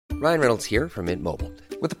Ryan Reynolds here from Mint Mobile.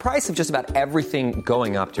 With the price of just about everything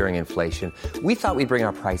going up during inflation, we thought we'd bring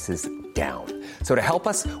our prices down. So to help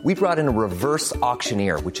us, we brought in a reverse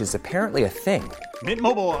auctioneer, which is apparently a thing. Mint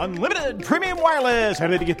Mobile Unlimited Premium Wireless. How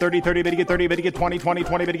to get 30, 30, how to get 30, how to get 20, 20,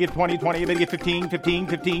 20, how to get 20, 20, how to get 15,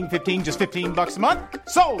 15, 15, 15, just $15 a month?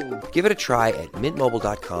 Sold! Give it a try at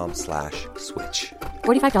mintmobile.com/switch.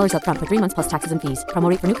 $45 up front for 3 months plus taxes and fees. Promo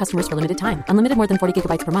rate for new customers for limited time. Unlimited more than 40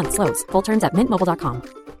 gigabytes per month. Slows full terms at mintmobile.com.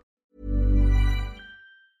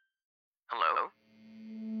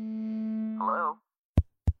 Hello?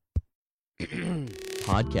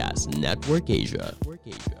 Podcast Network Asia.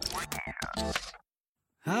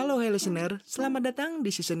 Halo listener, selamat datang di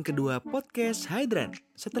season kedua podcast Hydran.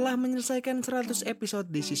 Setelah menyelesaikan 100 episode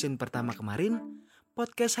di season pertama kemarin,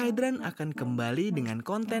 podcast Hydran akan kembali dengan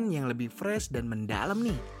konten yang lebih fresh dan mendalam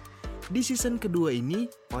nih. Di season kedua ini,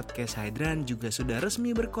 podcast Hydran juga sudah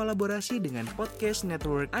resmi berkolaborasi dengan Podcast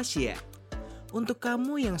Network Asia. Untuk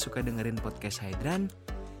kamu yang suka dengerin podcast Hydran,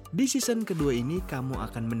 di season kedua ini kamu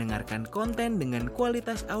akan mendengarkan konten dengan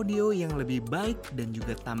kualitas audio yang lebih baik dan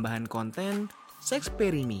juga tambahan konten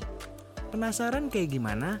Sexperimi. Penasaran kayak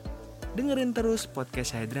gimana? Dengerin terus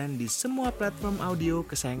podcast Hydran di semua platform audio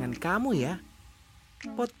kesayangan kamu ya.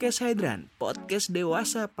 Podcast Hydran, podcast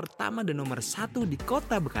dewasa pertama dan nomor 1 di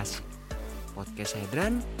kota Bekasi. Podcast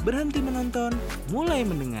Hydran, berhenti menonton, mulai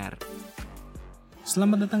mendengar.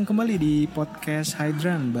 Selamat datang kembali di podcast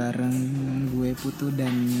Hydran bareng gue Putu,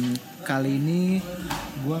 dan kali ini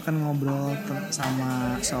gue akan ngobrol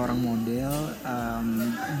sama seorang model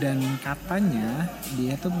dan katanya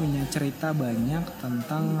dia tuh punya cerita banyak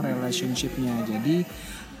tentang relationship-nya. Jadi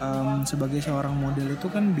sebagai seorang model itu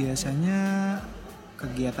kan biasanya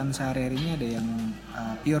kegiatan sehari-harinya ada yang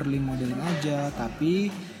purely modeling aja,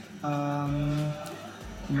 tapi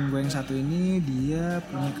temen gue yang satu ini dia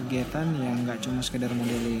punya kegiatan yang nggak cuma sekedar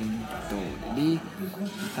modeling gitu. Jadi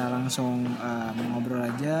kita langsung ngobrol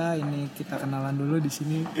aja. Ini kita kenalan dulu. Di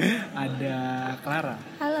sini ada Clara.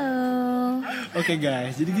 Halo. Oke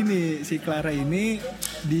guys, jadi gini, si Clara ini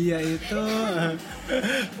dia itu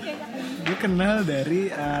gue kenal dari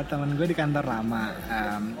teman gue di kantor lama.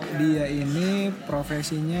 Dia ini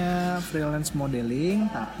profesinya freelance modeling,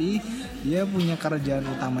 tapi dia punya kerjaan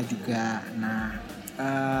utama juga. Nah,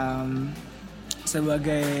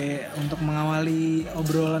 sebagai untuk mengawali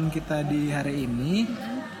obrolan kita di hari ini,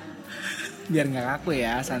 biar nggak kaku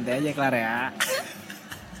ya, santai aja Clara ya.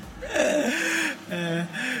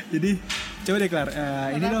 Jadi coba deh Clara,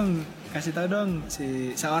 ini dong kasih tahu dong,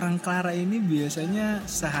 si seorang Clara ini biasanya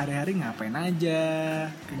sehari-hari ngapain aja,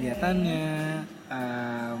 kegiatannya,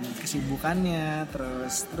 kesibukannya,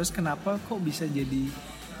 terus kenapa kok bisa jadi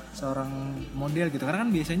seorang model gitu. Karena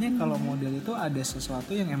kan biasanya kalau model itu ada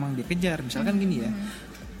sesuatu yang emang dikejar. Misalkan gini ya,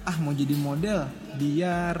 mau jadi model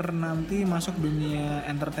biar nanti masuk dunia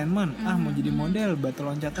entertainment, mau jadi model batu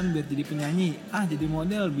loncatan biar jadi penyanyi, jadi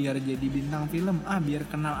model biar jadi bintang film, biar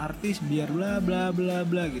kenal artis, biar bla bla bla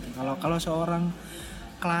bla gitu. Kalau seorang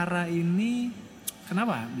Clara ini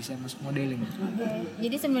kenapa bisa masuk modeling?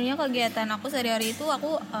 Jadi sebenarnya kegiatan aku sehari-hari itu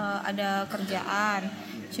aku ada kerjaan.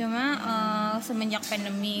 Cuma semenjak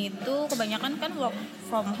pandemi itu kebanyakan kan work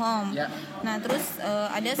from home. Ya. Nah terus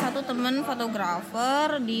ada satu teman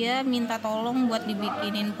fotografer, dia minta tolong buat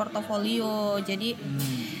dibikinin portofolio. Jadi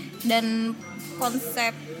dan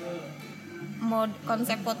konsep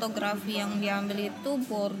fotografi yang diambil itu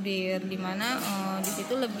bordir, dimana di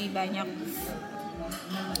situ lebih banyak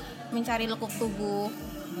mencari lekuk tubuh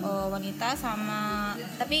wanita sama,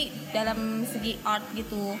 tapi dalam segi art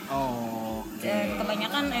gitu. Dan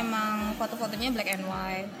kebanyakan emang foto-fotonya black and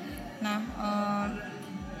white. Nah,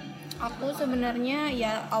 aku sebenarnya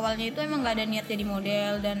ya awalnya itu emang nggak ada niat jadi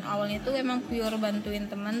model, dan awalnya itu emang pure bantuin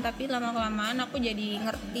teman, tapi lama-kelamaan aku jadi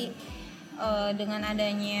ngerti dengan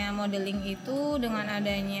adanya modeling itu, dengan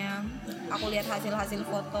adanya aku lihat hasil-hasil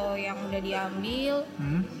foto yang udah diambil.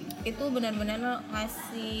 Itu benar-benar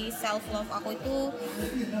ngasih self love aku itu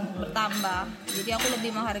bertambah. Jadi aku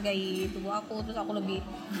lebih menghargai tubuh aku, terus aku lebih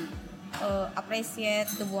appreciate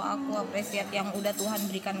tubuh aku, appreciate yang udah Tuhan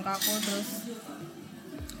berikan ke aku, terus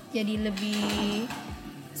jadi lebih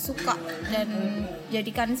suka dan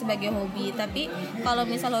jadikan sebagai hobi. Tapi kalau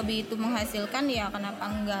misal hobi itu menghasilkan, ya kenapa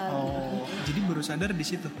enggak? Jadi baru sadar di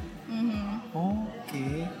situ.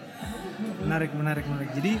 Oke. Menarik.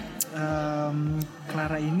 Jadi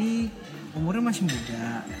Clara ini umurnya masih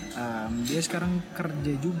muda. Dia sekarang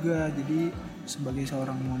kerja juga. Jadi sebagai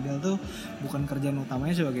seorang model tuh bukan kerjaan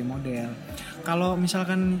utamanya sebagai model. Kalau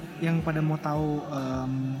misalkan yang pada mau tahu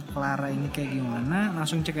Clara ini kayak gimana,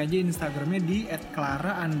 langsung cek aja Instagramnya di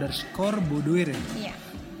 @clara_bodoir. Iya.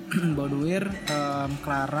 Bouduir,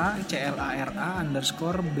 Clara CLARA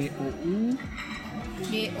 _BOU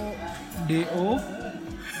DOIR.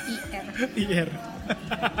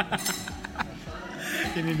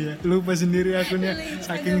 Ini dia, lupa sendiri akunnya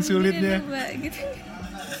saking sulitnya. Gitu.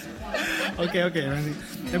 Oke masih.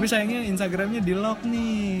 Tapi sayangnya Instagramnya di lock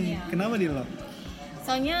nih. Iya. Kenapa di lock?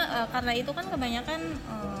 Soalnya karena itu kan kebanyakan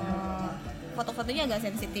foto-fotonya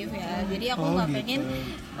agak sensitif ya. Jadi aku nggak pengen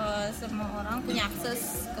semua orang punya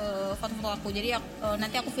akses ke foto-foto aku. Jadi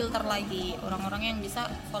nanti aku filter lagi orang-orang yang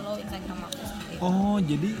bisa follow Instagram aku. Oh,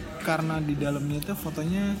 jadi karena di dalamnya itu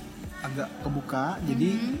fotonya agak kebuka,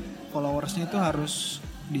 jadi followersnya itu harus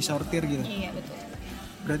disortir gitu. Iya betul.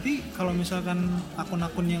 Berarti kalau misalkan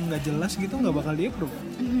akun-akun yang nggak jelas gitu nggak bakal di-approve?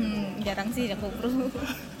 Jarang sih aku approve.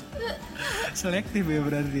 Selektif ya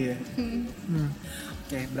berarti ya.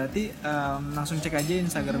 Oke, berarti langsung cek aja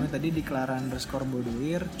Instagramnya tadi di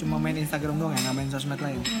Clara_Bouduir. Cuma main Instagram doang ya, nggak main sosmed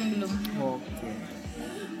lain? Belum. Oke.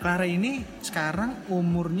 Clara ini sekarang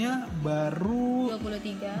umurnya baru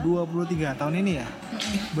 23 tahun ini ya?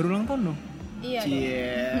 Baru ulang tahun dong? Iya. Cie.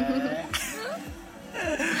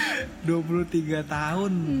 23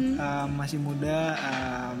 tahun, masih muda,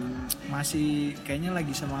 masih kayaknya lagi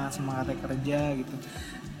semangatnya kerja gitu.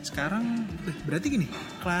 Sekarang berarti gini,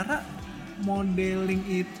 Clara modeling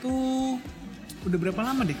itu udah berapa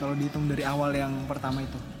lama deh kalau dihitung dari awal yang pertama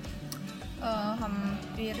itu?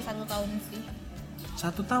 Hampir 1 tahun sih.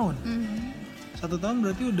 1 tahun? 1 tahun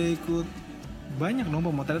berarti udah ikut banyak dong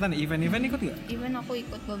pemotretan, event-event ikut gak? Event aku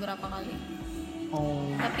ikut beberapa kali. Oh.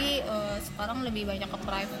 Tapi sekarang lebih banyak ke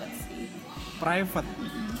private sih.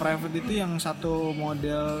 Private itu yang satu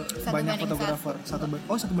model banyak fotografer. 1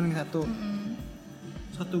 banding 1.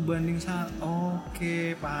 1 banding 1.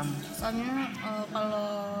 Oke, paham. Soalnya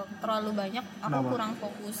kalau terlalu banyak aku kurang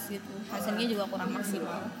fokus gitu. Hasilnya juga kurang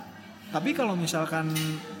maksimal. Tapi kalau misalkan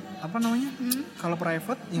kalau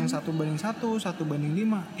private yang 1 banding 1, 1 banding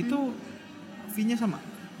 5 itu fee-nya sama?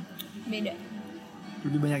 Beda.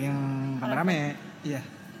 Lebih banyak yang rame-rame. Iya.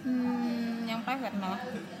 Yang private malah.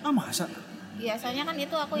 Masa? Iya, soalnya kan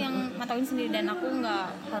itu aku yang matauin sendiri dan aku nggak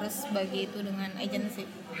harus bagi itu dengan agensi.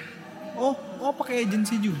 Oh, pakai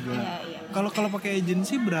agensi juga. Iya. Kalau pakai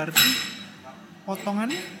agensi berarti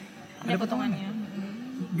potongannya Ada potongannya.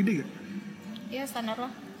 Gede gak? Iya, standar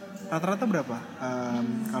lah. Rata-rata berapa?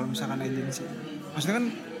 Kalau misalkan agensi. Maksudnya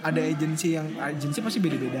kan ada agensi pasti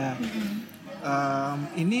beda-beda.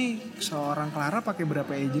 Ini seorang Clara pakai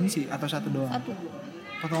berapa agensi atau satu doang? 1.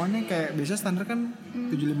 Potongannya kayak biasa standar kan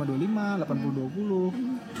 75-25,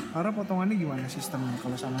 80-20. Clara potongannya gimana sistemnya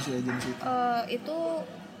kalau sama si agensi itu? Itu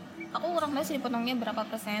aku kurang tahu sih dipotongnya berapa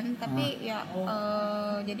persen, tapi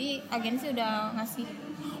jadi agensi udah ngasih.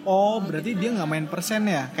 Oh, berarti dia nggak main persen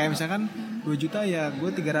ya? Kayak misalkan 2 juta ya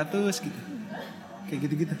gue 300 gitu. Kayak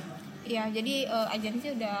gitu-gitu. Iya, jadi agensi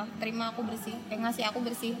udah terima aku bersih, ngasih aku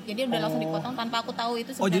bersih. Jadi udah langsung dipotong tanpa aku tahu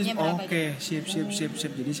itu sebenarnya berapa. Oke, sip.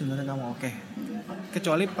 Jadi sebenarnya kamu oke.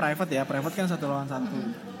 Kecuali private ya, private kan 1 lawan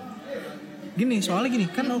 1. Gini, soalnya gini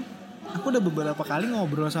kan aku udah beberapa kali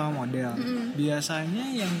ngobrol sama model.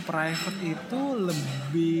 Biasanya yang private itu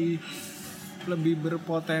lebih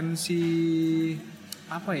berpotensi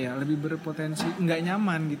nggak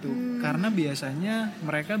nyaman gitu. Karena biasanya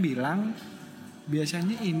mereka bilang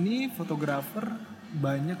ini fotografer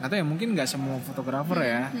banyak, atau ya mungkin nggak semua fotografer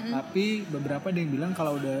ya, tapi beberapa ada yang bilang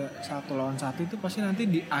kalau udah 1 lawan 1 itu pasti nanti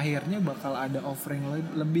di akhirnya bakal ada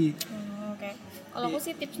offering lebih. Oke. Kalau aku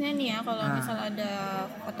sih tipsnya nih ya, kalau misal ada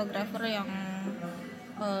fotografer yang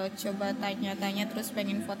coba tanya-tanya terus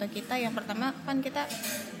pengen foto kita, yang pertama kan kita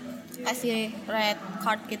kasih red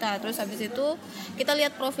card kita, terus habis itu kita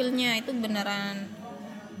lihat profilnya itu beneran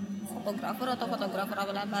fotografer atau fotografer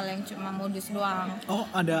abal-abal yang cuma modus doang. Oh,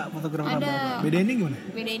 ada fotografer abal-abal. Bedainnya gimana?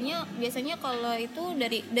 Bedainnya biasanya kalau itu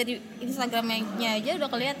dari Instagramnya aja udah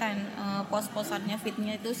kelihatan post-postannya,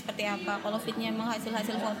 feednya itu seperti apa. Kalau feednya emang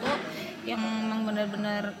hasil foto yang memang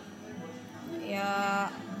benar-benar ya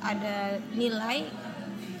ada nilai,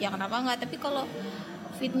 ya kenapa enggak. Tapi kalau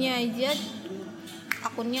feednya aja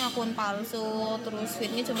akunnya akun palsu, terus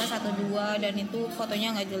feednya cuma 1-2 dan itu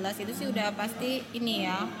fotonya nggak jelas, itu sih udah pasti ini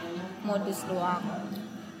ya modus doang.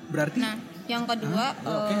 Berarti nah yang kedua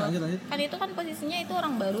lanjut. kan itu kan posisinya itu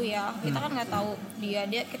orang baru ya, kita kan nggak tahu dia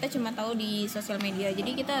kita cuma tahu di sosial media,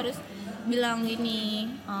 jadi kita harus bilang gini,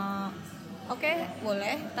 oke,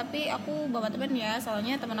 boleh, tapi aku bawa teman ya,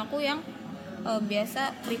 soalnya teman aku yang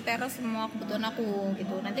biasa prepare semua kebutuhan aku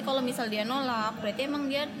gitu. Nanti kalau misal dia nolak, berarti emang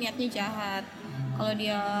dia niatnya jahat. Kalau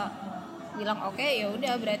dia bilang oke, ya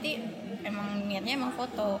udah berarti emang niatnya emang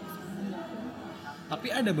foto. Tapi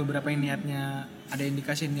ada beberapa yang niatnya, ada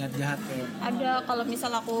indikasi niat jahat kayak. Ada, kalau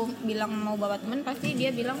misal aku bilang mau bawa temen pasti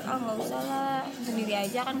dia bilang nggak usah lah, sendiri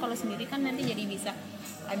aja kan, kalau sendiri kan nanti jadi bisa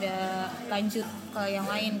ada lanjut ke yang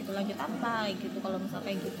lain gitu, lanjut apa gitu. Kalau misal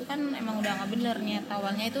kayak gitu kan emang udah nggak bener niat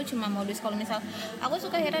awalnya, itu cuma modus. Kalau misal aku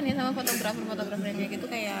suka heran ya sama fotografer yang kayak gitu,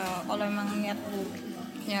 kayak kalau emang niat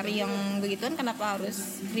nyari yang begituan kenapa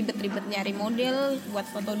harus ribet-ribet nyari model buat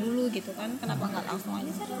foto dulu gitu kan, kenapa nggak langsung aja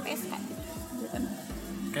cari PSK gitu kan.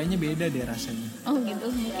 Kayaknya beda deh rasanya. Oh gitu,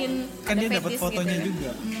 mungkin Kan ada dia dapat fetish fotonya gitu ya.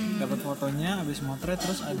 juga. Dapat fotonya habis motret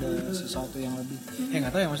terus ada sesuatu yang lebih. Ya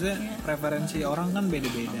enggak tahu ya, maksudnya preferensi orang kan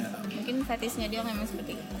beda-beda. Mungkin fetishnya dia memang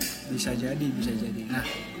seperti itu. Bisa jadi. Nah,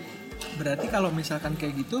 berarti kalau misalkan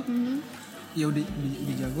kayak gitu, ya udah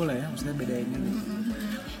jago lah ya, maksudnya bedainnya nih.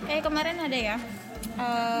 Kemarin ada ya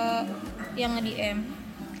yang nge-DM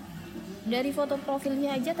dari foto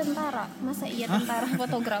profilnya aja tentara. Masa iya tentara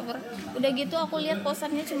fotografer? Udah gitu aku lihat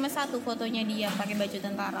posannya cuma satu fotonya dia pakai baju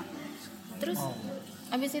tentara. Terus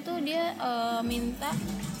abis itu dia minta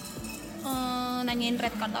nanyain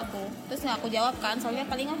red card aku. Terus nggak aku jawab kan, soalnya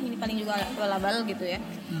ini paling juga abal-abal gitu ya.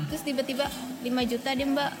 Terus tiba-tiba 5 juta dia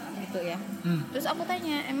mbak gitu ya. Terus aku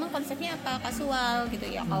tanya, emang konsepnya apa, kasual gitu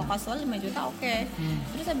ya? Kalau kasual 5 juta oke.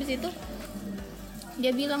 Terus habis itu dia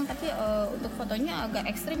bilang, tapi untuk fotonya agak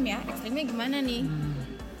ekstrim ya. Ekstrimnya gimana nih?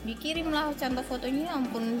 Dikirim lah contoh fotonya,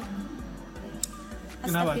 ampun.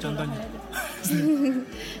 Kenapa contohnya?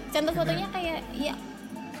 Contoh fotonya kayak ya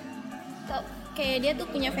kayak dia tuh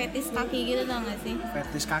punya fetish kaki gitu, tau gak sih?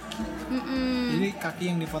 Fetish kaki. Jadi kaki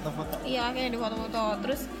yang difoto-foto. Iya, kayak di foto-foto.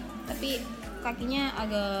 Terus tapi kakinya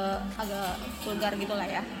agak vulgar gitu lah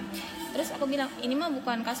ya. Terus aku bilang, ini mah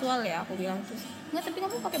bukan kasual ya, aku bilang. Terus nggak, tapi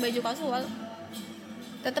kamu pakai baju kasual.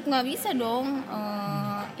 Tetap nggak bisa dong.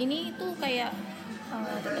 Ini tuh kayak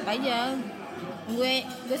tetap aja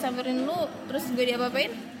gue samperin lu terus gue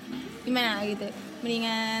diapa-apain gimana gitu,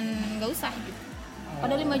 mendingan nggak usah gitu.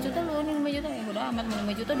 Padahal 5 juta lu, ini 5 juta ya udah amat,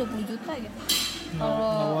 5 juta 20 juta gitu.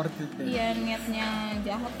 Kalau iya niatnya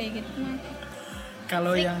jahat kayak gitu mah.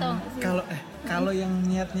 Kalau yang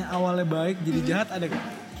niatnya awalnya baik jadi jahat ada gak?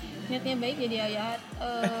 Niatnya baik jadi jahat.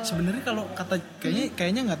 Sebenarnya kalau kata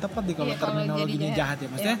kayaknya nggak tepat nih kalau terminologinya jahat ya,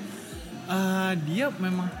 maksudnya dia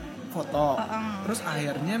memang foto terus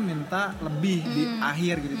akhirnya minta lebih di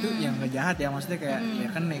akhir gitu, itu yang nggak jahat ya, maksudnya kayak ya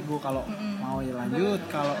kan nego, kalau mau ya lanjut,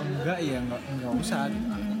 kalau enggak ya nggak usah gitu.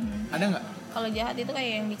 Ada nggak? Kalau jahat itu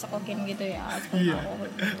kayak yang dicekokin gitu ya, iya,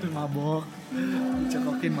 mabok,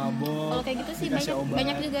 dicekokin mabok. Kalau kayak gitu sih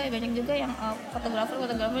banyak juga yang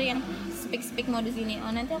fotografer yang speak modus ini.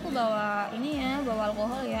 Oh nanti aku bawa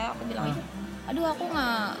alkohol ya, aku bilang aja, aduh aku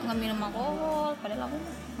nggak minum alkohol, padahal aku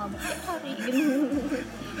mabuk tiap hari gitu.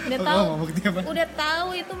 Udah tahu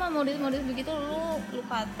itu mah modus begitu, lu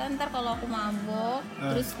kata ntar kalau aku mabok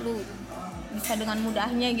terus lu bisa dengan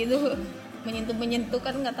mudahnya gitu menyentuh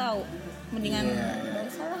kan, nggak tahu, mendingan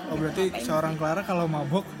salah. Oh berarti seorang Clara kalau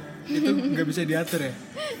mabok itu nggak bisa diatur ya?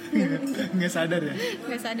 Nggak sadar ya?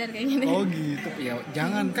 Nggak sadar kayaknya deh. Oh gitu ya,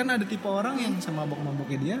 jangan, kan ada tipe orang yang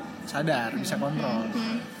semabok-maboknya dia sadar, bisa kontrol.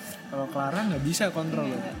 Kalau Clara nggak bisa kontrol,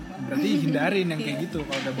 berarti hindarin yang kayak gitu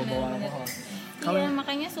kalau udah bawa alkohol. Iya,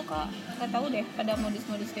 makanya suka nggak tahu deh pada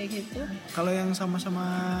modus-modus kayak gitu. Kalau yang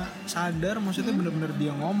sama-sama sadar, maksudnya bener-bener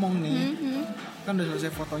dia ngomong nih, kan udah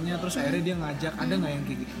selesai fotonya, terus akhirnya dia ngajak, ada nggak yang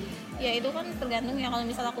kayak gitu? Ya itu kan tergantung ya, kalau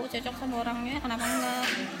misal aku cocok sama orangnya, kenapa enggak?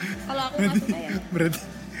 Kalau aku nggak suka ya.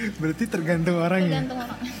 Berarti tergantung orangnya. Tergantung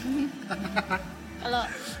orang.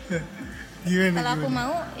 Kalau aku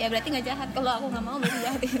mau ya berarti nggak jahat, kalau aku nggak mau berarti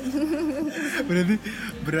jahat.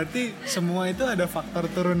 berarti semua itu ada faktor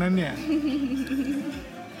turunannya.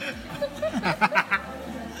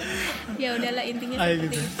 Ya udahlah, intinya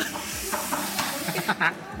seperti gitu.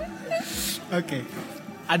 Oke.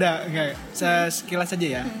 Ada nggak sekilas aja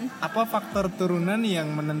ya? Apa faktor turunan yang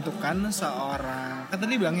menentukan seorang? Kan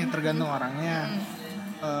tadi bilangnya tergantung orangnya,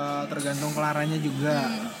 tergantung Claranya juga.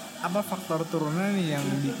 Apa faktor turunan yang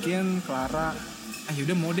bikin Clara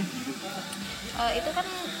yaudah mau deh? Itu kan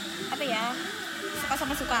apa ya, suka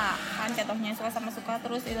sama suka kan jatuhnya, suka sama suka,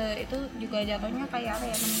 terus itu juga jatuhnya kayak apa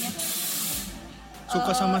ya namanya,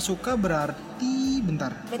 suka sama suka berarti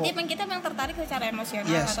emang kita memang tertarik secara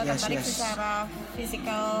emosional atau tertarik secara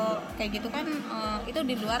fisikal kayak gitu kan, itu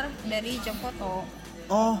di luar dari job foto.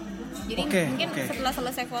 Oh, jadi mungkin setelah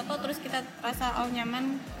selesai foto terus kita rasa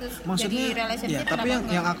nyaman, terus maksudnya, jadi relationship. Ya, tapi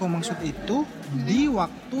yang aku maksud itu di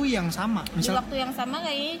waktu yang sama. Di waktu yang sama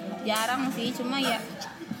kayaknya jarang sih, cuma ya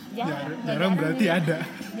jarang berarti ya. Ada.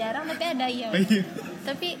 Jarang tapi ada ya.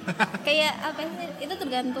 Tapi kayak apa sih? Itu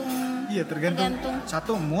tergantung. Iya, tergantung.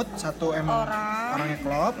 Satu mood, satu emang orangnya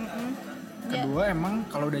klop. kedua emang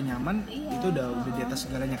kalau udah nyaman itu udah di atas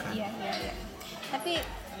segalanya kan. Iya. Tapi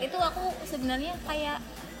itu aku sebenarnya kayak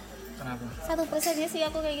Kenapa? 1%-nya sih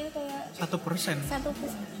aku kayak gitu, kayak 1%.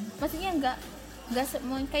 1%. Maksudnya enggak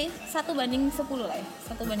kayak 1:10 lah ya.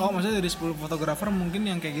 1:10. Oh, maksudnya dari 10 fotografer mungkin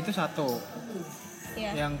yang kayak gitu 1.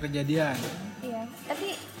 Iya. Yang kejadian. Iya. Tapi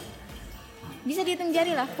bisa dihitung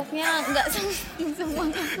jari lah, pokoknya enggak semua.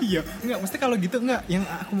 Iya, enggak, mesti kalau gitu enggak. Yang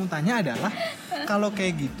aku mau tanya adalah kalau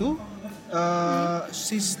kayak gitu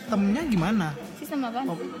sistemnya gimana? Sistem apa?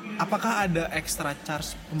 Apakah ada extra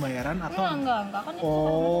charge pembayaran atau Enggak kan itu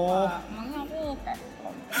makanya aku kayak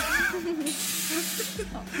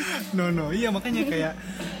iya makanya kayak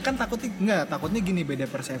kan takutnya gini, beda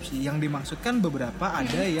persepsi. Yang dimaksudkan beberapa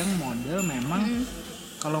ada yang model memang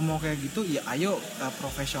kalau mau kayak gitu ya ayo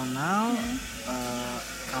profesional,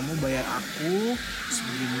 kamu bayar aku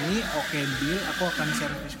segini, oke deal, aku akan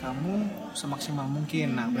servis kamu semaksimal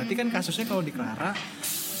mungkin. Nah berarti kan kasusnya kalau di Clara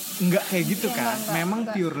enggak kayak gitu kan, memang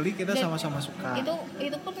purely kita sama-sama suka.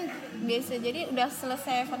 Itu pun biasa, jadi udah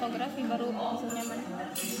selesai fotografi baru bisa nyaman.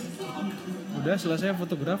 Udah selesai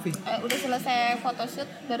fotografi? Udah selesai photoshoot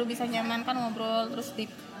baru bisa nyaman kan, ngobrol terus di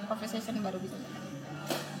coffee session baru bisa nyaman.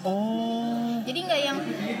 Oh. Jadi nggak yang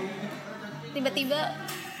tiba-tiba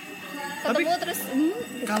ketemu terus.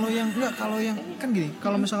 Kalau yang kan gini,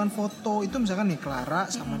 kalau misalkan foto itu misalkan nih Clara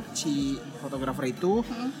sama si fotografer itu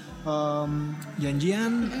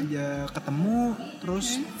janjian aja ketemu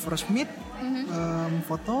terus first meet,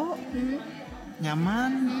 foto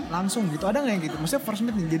nyaman langsung gitu, ada nggak yang gitu? Maksudnya first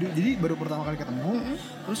meet nih, jadi baru pertama kali ketemu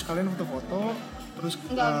terus kalian foto-foto terus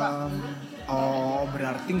enggak. Oh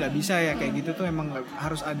berarti nggak bisa ya kayak gitu tuh, emang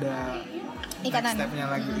harus ada Ikatan. stepnya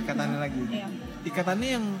lagi, ikatannya lagi. Iya. Ikatannya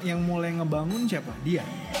yang mulai ngebangun siapa? Dia?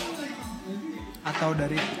 Atau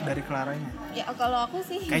dari Claranya? Ya kalau aku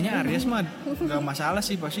sih Kayaknya Aries mah nggak masalah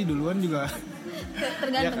sih, pasti duluan juga.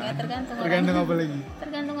 tergantung Ya kan? tergantung Tergantung orang. apa lagi?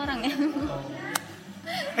 Tergantung orang ya.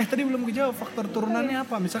 Tadi belum kejawab faktor turunannya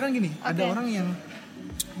apa? Misalkan gini, ada Oke. orang yang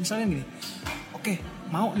misalnya gini, oke,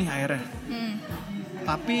 mau nih akhirnya,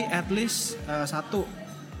 tapi at least satu,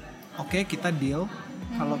 oke, kita deal.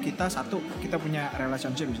 Kalau kita satu, kita punya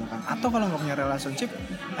relationship misalkan, atau kalau nggak punya relationship,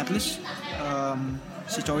 at least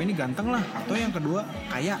si cowok ini ganteng lah, atau yang kedua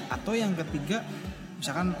kaya, atau yang ketiga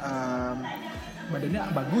misalkan badannya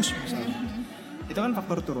bagus misalnya. Itu kan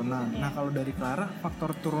faktor turunan. Nah kalau dari Clara,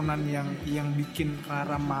 faktor turunan yang bikin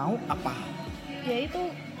Clara mau apa? Ya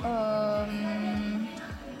itu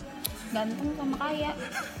ganteng sama kaya.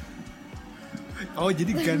 Oh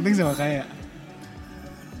jadi ganteng sama kaya.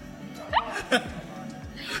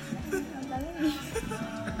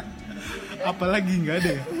 Apalagi nggak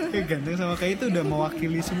ada ya? Kayak ganteng sama kaya itu udah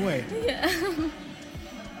mewakili semua ya?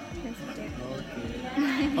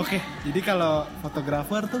 Oke, jadi kalau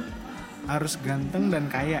fotografer tuh harus ganteng dan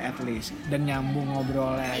kaya at least, dan nyambung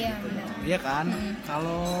ngobrolnya gitu. Iya kan?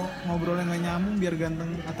 Kalau ngobrolnya nggak nyambung biar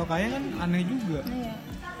ganteng atau kaya kan aneh juga. Iya.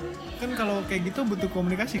 Kan kalau kayak gitu butuh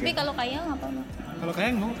komunikasi Tapi kan? kalau kaya ngapain? Kalau kaya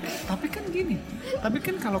nggak, tapi kan gini. Tapi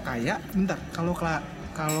kan kalau kaya, bentar.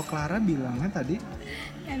 Kalau Clara bilangnya tadi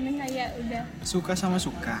Emang kaya udah. suka sama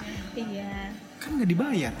suka, Iya. kan nggak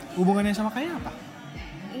dibayar. Hubungannya sama kaya apa?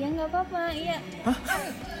 Iya nggak apa-apa. Iya. Hah? Kan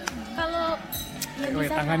kalau ya Wait,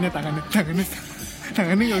 bisa tangannya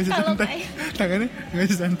nggak bisa Kalau santai. Tangannya nggak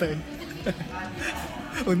bisa santai.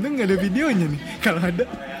 Untung nggak ada videonya nih. Kalau ada,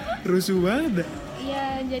 rusuh banget.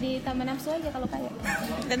 Iya jadi tambah nafsu aja kalau kaya.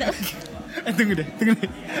 Tunggu deh.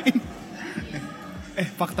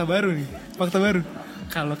 Fakta baru nih.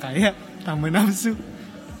 Kalau kaya tambah nafsu.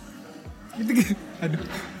 Itu gitu. Aduh.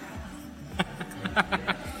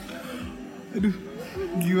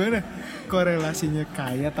 Gimana korelasinya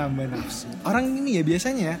kaya tambah nafsu? Orang ini ya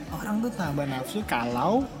biasanya orang tuh tambah nafsu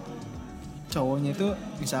kalau cowoknya itu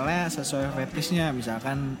misalnya sesuai fetishnya,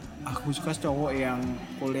 misalkan aku suka cowok yang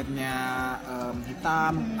kulitnya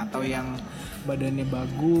hitam, atau yang badannya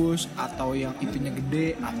bagus, atau yang itunya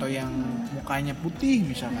gede, atau yang mukanya putih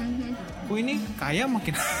misalkan. Kok ini kaya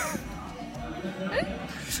makin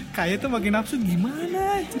kaya tuh makin nafsu,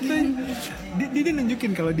 gimana ceritanya? Dia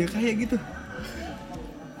nunjukin kalau dia kaya gitu.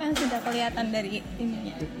 Kan sudah kelihatan dari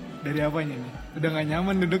ininya. Dari apanya nih? Udah gak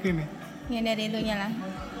nyaman duduk ini? Ya dari itunya lah.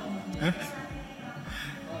 Hah?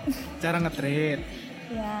 Cara nge-treat?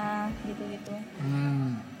 Ya gitu-gitu.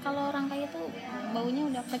 Kalau orang kaya tuh baunya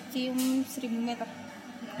udah kecium 1000 meter.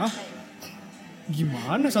 Hah?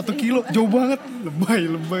 Gimana 1 kilo? Jauh banget. Lebay.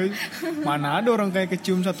 Mana ada orang kayak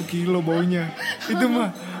kecium 1 kilo baunya. Itu mah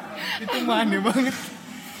aneh banget.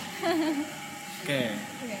 Oke.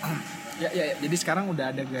 Ya, jadi sekarang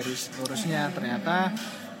udah ada garis lurusnya. Ternyata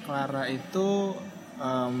Clara itu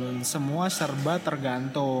semua serba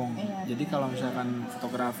tergantung. Iya. Jadi kalau misalkan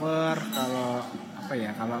fotografer, kalau apa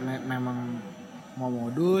ya, kalau memang mau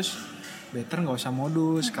modus, better nggak usah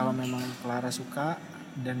modus. Kalau memang Clara suka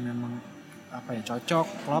dan memang apa ya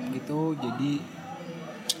cocok, klop gitu, jadi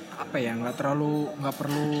apa ya nggak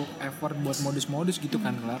perlu effort buat modus-modus gitu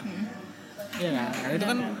kan Clara. Iya kan? Karena itu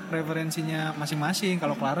kan preferensinya masing-masing.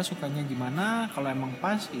 Kalau Clara sukanya gimana, kalau emang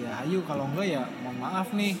pas ya ayo, kalau enggak ya mohon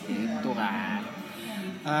maaf nih gitu kan.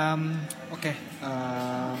 Oke.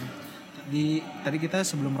 Tadi kita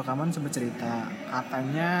sebelum rekaman sempat cerita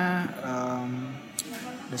katanya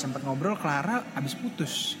udah sempat ngobrol Clara abis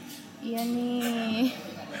putus. Iya nih.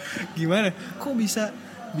 Gimana? Kok bisa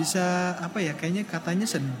apa ya, kayaknya katanya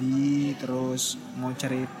sedih terus mau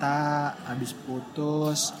cerita abis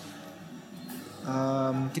putus.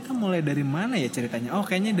 Kita mulai dari mana ya ceritanya? Oh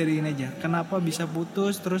kayaknya dari ini aja. Kenapa bisa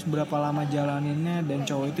putus, terus berapa lama jalaninnya, dan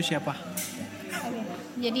cowok itu siapa? Oke.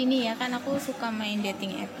 Jadi ini ya kan aku suka main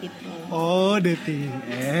dating app gitu. Oh dating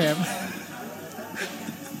app.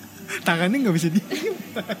 Tangannya nggak bisa diem.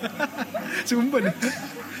 Sumpah deh.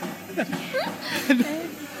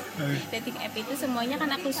 Dating app itu semuanya kan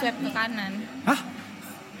aku swipe ke kanan. Hah?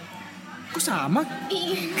 Kok sama?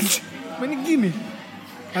 Iya. Mainnya gini.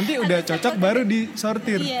 Nanti udah cocok baru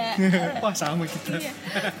disortir. Iya. Wah sama kita. Iya.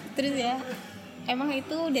 Terus ya, emang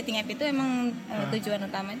itu dating app itu emang tujuan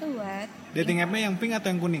utama itu buat Dating app-nya yang pink atau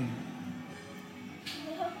yang kuning?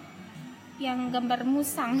 yang gambar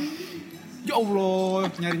musang. Ya Allah,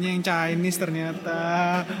 nyarinya yang Chinese ternyata.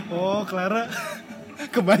 Oh, Clara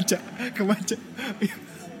kebaca.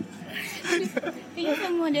 Iya,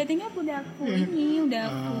 semua dating app udah aku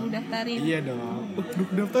daftarin. Iya dong.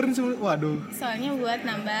 Daftarin semua. Waduh. Soalnya buat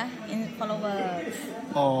nambah followers.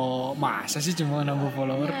 Oh, masa sih cuma nambah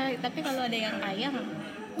follower? Ya, tapi kalau ada yang kaya,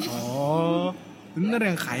 Oh, bener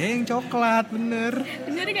yang kaya yang coklat, bener.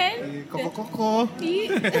 bener kan? Koko.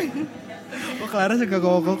 Iya. Oh, Clara suka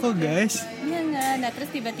koko guys. Iya enggak. Nah terus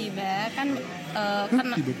tiba-tiba kan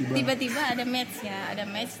tiba-tiba ada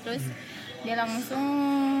match terus dia langsung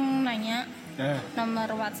nanya nomor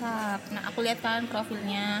WhatsApp. Nah aku lihat kan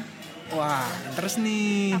profilnya. Wah, terus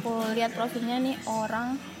nih. Aku lihat profilnya nih,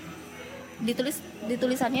 orang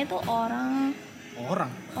ditulisannya tuh orang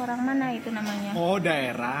mana itu namanya? Oh,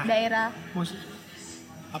 daerah. Maksud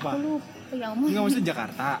apa? Aku lupa ya omong. Enggak, maksudnya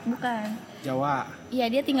Jakarta. Bukan. Jawa. Iya,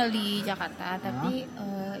 dia tinggal di Jakarta tapi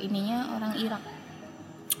ininya orang Irak.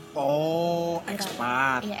 Oh,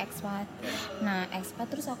 ekspat. Iya, ekspat. Nah, ekspat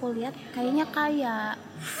terus aku lihat kayaknya kaya.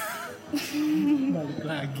 Balik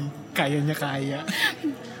lagi. Kayaknya kaya.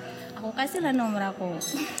 Aku kasih lah nomor aku.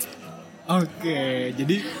 Oke,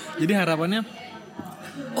 jadi harapannya,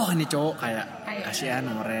 oh ini cowok kayak kasihan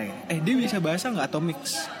nomornya. Dia bisa bahasa nggak atau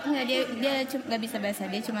mix? Enggak, dia nggak bisa bahasa,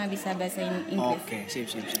 dia cuma bisa bahasa Inggris. Oke, sip.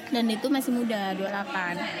 Dan itu masih muda,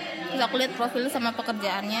 28. Terus aku lihat profil sama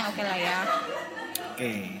pekerjaannya, oke lah ya.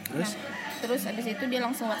 Oke, terus? Nah, terus abis itu dia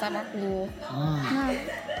langsung WhatsApp aku. Nah,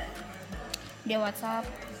 dia WhatsApp,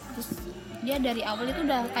 terus dia dari awal itu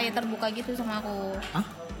udah kayak terbuka gitu sama aku. Hah?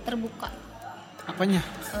 Terbuka. Apanya?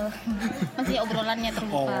 Masih obrolannya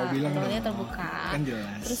terbuka. Bilang obrolannya dong. terbuka. Kan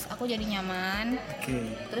jelas. Terus aku jadi nyaman.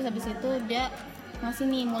 Oke. Terus habis itu dia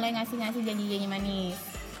mulai ngasih janji-janji manis.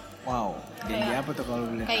 Wow, janji apa tuh kalau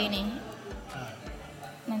boleh? Kayak ini.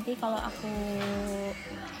 Nanti kalau aku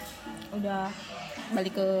udah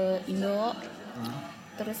balik ke Indo,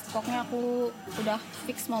 terus pokoknya aku udah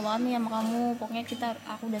fix mau banget nih sama kamu. Pokoknya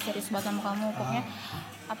aku udah serius banget sama kamu. Pokoknya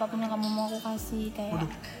apapun yang kamu mau aku kasih, kayak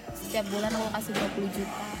setiap bulan aku kasih 20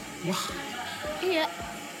 juta. Wah. Iya,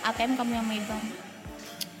 ATM kamu yang megang.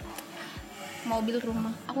 Mobil,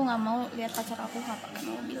 rumah. Aku nggak mau lihat pacar aku nggak pakai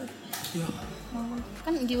mobil. Ya.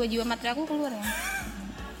 Kan jiwa-jiwa materi aku keluar ya.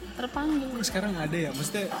 Terpanggil. Kok sekarang ada ya?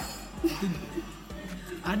 Maksudnya itu,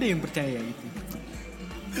 ada yang percaya gitu.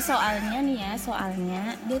 Soalnya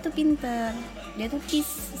dia tuh pinter. Dia tuh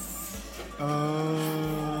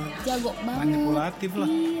jago banget. Manipulatif lah.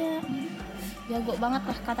 Iya. Jago banget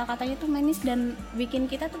lah, kata-katanya tuh manis dan bikin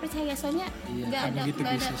kita tuh percaya, soalnya nggak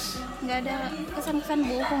ada kesan-kesan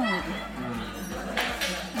bohong gitu.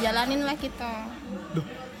 Jalanin lah kita. Duh,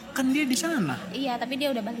 kan dia di sana. Iya, tapi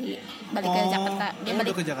dia udah balik ke Jakarta. Dia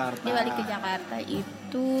balik ke Jakarta. Dia balik ke Jakarta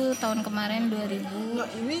itu tahun kemarin 2000. Nah,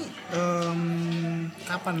 ini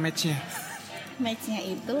kapan matchnya? Matchnya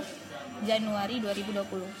itu Januari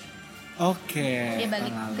 2020. Oke. Dia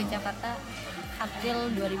balik ke Jakarta April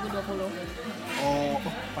 2020. Oh,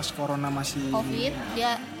 pas corona masih Covid,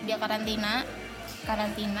 dia karantina.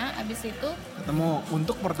 Abis itu ketemu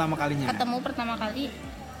untuk pertama kalinya. Ketemu pertama kali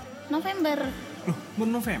November. Loh,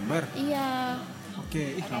 November? Iya. Oke,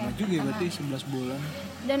 lama juga ya berarti 11 bulan.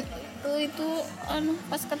 Dan itu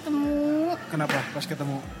pas ketemu Kenapa pas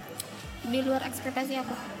ketemu? di luar ekspektasi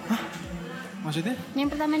aku. Maksudnya? Yang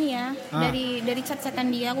pertama nih ya, dari chat-chatan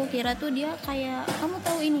dia aku kira tuh dia kayak, kamu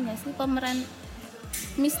tahu ini nggak sih pemeran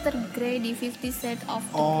Mr. Grey di 50 Shades of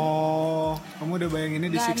Grey? Oh, kamu udah bayanginnya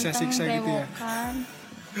disiksa-siksa gitu ya? brewokan,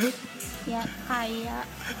 ya kayak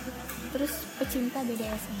terus pecinta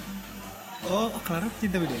BDSM. Oh, Clara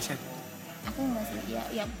cinta BDSM? Aku enggak sih,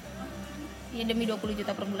 ya demi 20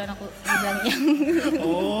 juta per bulan aku bilangnya.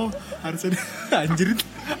 Oh, harusnya anjir,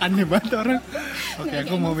 aneh banget orang. Oke,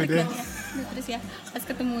 aku mau beda. Nah, terus ya, pas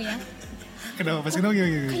ketemu ya, Kenapa pas ketemu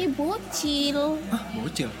gimana? kayak bocil. Hah,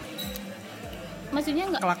 bocil? Maksudnya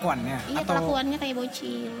enggak, Kelakuannya? iya Atau kelakuannya kayak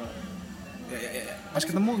bocil. ya. Pas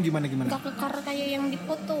ketemu gimana? Enggak kekar kayak yang di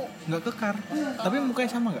foto. Nggak kekar? Enggak. Tapi mukanya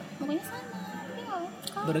sama nggak? Mukanya sama. Iya,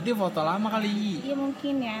 kekar. Berarti foto lama kali. Ya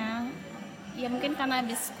mungkin ya. Ya mungkin karena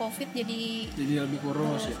habis Covid jadi Jadi lebih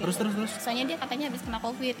kurus ya. Terus. Soalnya dia katanya habis kena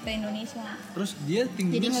Covid ke Indonesia. Terus dia Jadi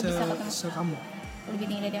tingginya nggak bisa ketemu. sekamu. Lebih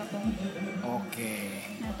tinggi dari aku. Oke.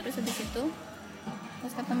 Nah, terus habis itu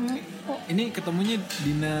pas ketemu kok Ini ketemunya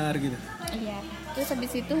dinner gitu. iya. Terus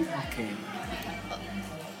habis itu Oke.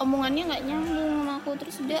 omongannya nggak nyambung sama aku,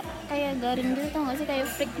 terus dia kayak garing gitu, tau gak sih, kayak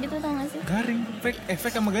freak gitu, tau gak sih? Garing,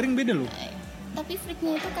 efek sama garing beda loh. Tapi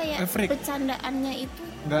freaknya itu kayak Freak. bercandaannya itu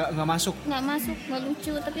Nggak masuk. nggak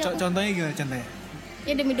lucu, tapi aku Contohnya gimana contohnya?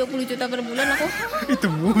 ya demi 20 juta per bulan aku Itu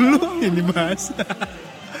mulu yang dibahas.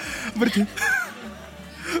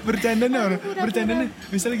 Bercandanya orang, bercandanya.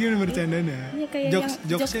 Misalnya gimana bercandanya? ya kayak Jokes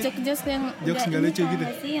yang jokes udah nggak ini, lucu tau gitu.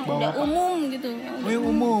 gak sih, yang Bawa udah apa? umum gitu. Oh yang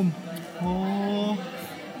umum. Oh,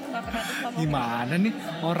 Nggak pernah tuh apa-apa. gimana nih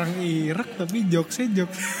orang Irak tapi jokesnya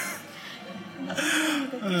jokes.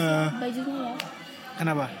 Bajunya ya,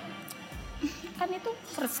 Kenapa? kan itu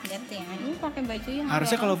first date ya, ini pakai baju yang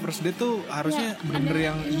Harusnya ada- kalau first date tuh harusnya Ya, bener-bener ada-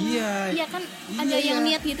 yang iya. Iya kan, ada Iya. yang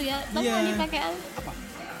niat gitu ya. Tahu Iya. nggak nih pakai Apa?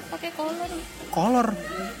 pakai Kolor.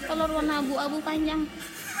 kolor warna abu-abu panjang.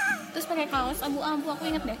 Terus pakai kaos abu-abu, aku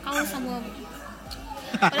inget deh, kaos abu-abu.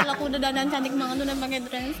 Padahal aku udah dandan cantik banget, udah pakai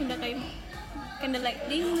dress, udah kayak candlelight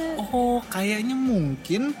dinner. Oh, kayaknya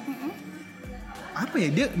mungkin apa ya,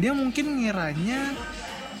 dia mungkin ngiranya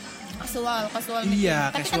Casual Iya,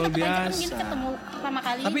 tapi casual kan tetep aja kan biasa. kita ketemu pertama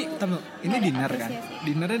kali tapi itu tunggu, ini nggak ada dinner kan? apresiasi.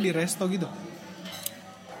 Dinernya di resto gitu.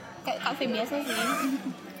 Kayak kafe biasa sih.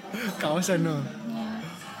 Kawasan no. Ya.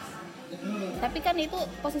 Tapi kan itu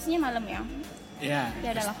posisinya malam ya. Ya. Ya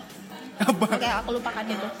udahlah. Apa? Oke, aku lupakan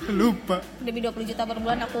itu. Lupa. Demi 20 juta per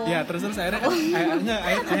bulan aku. Ya, terus akhirnya kan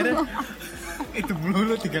akhirnya itu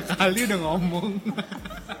melulu 3 kali udah ngomong.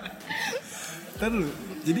 Terus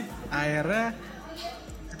jadi akhirnya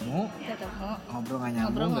ketemu, ngobrol nggak nyambung,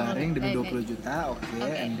 Ngobrol, garing demi oke. 20 juta, oke, Oke.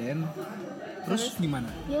 and then terus gimana?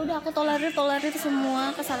 Ya udah aku tolerir semua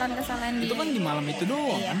kesalahan-kesalahan dia. Itu kan di malam itu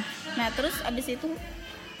doang Iya. kan? Nah, terus abis itu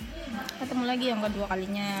ketemu lagi yang kedua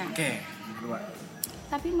kalinya. Oke, kedua.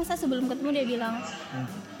 Tapi masa sebelum ketemu dia bilang,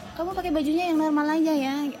 kamu pakai bajunya yang normal aja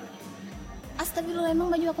ya. Astagfirullah, emang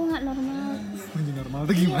baju aku nggak normal. Baju normal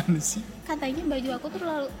tuh gimana sih? Katanya baju aku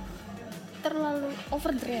terlalu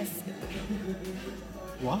overdress.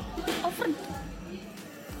 Wah,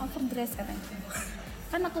 Overdress katanya.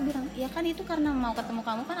 Kan aku bilang, ya kan itu karena mau ketemu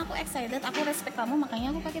kamu, kan aku excited, aku respect kamu,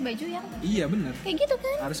 makanya aku pakai baju yang iya benar. kayak gitu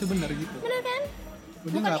kan. Harusnya benar gitu. Bener kan?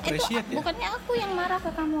 Dia nggak appreciate ya? Bukannya aku yang marah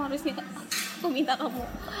ke kamu, harusnya aku minta kamu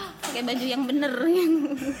pakai baju yang bener.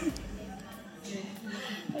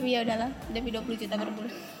 Tapi ya udahlah, demi 20 juta per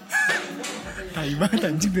bulan. Tai banget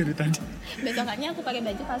anjing dari tadi. Besokannya aku pakai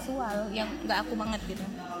baju kasual yang nggak aku banget gitu.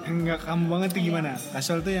 Enggak kamu banget tuh gimana?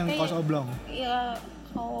 Casual tuh yang kaos oblong. Iya,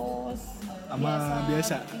 kaos Sama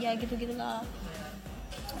biasa? Iya gitu-gitulah.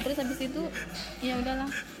 Terus habis itu ya udahlah.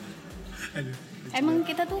 Aduh. Emang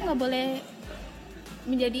kita tuh nggak boleh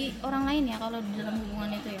menjadi orang lain ya kalau di dalam hubungan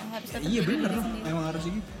itu ya, harus tetap Iya jadi bener diri loh, sendiri. emang harus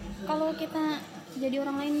gitu. Kalau kita jadi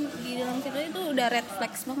orang lain di dalam situ itu udah red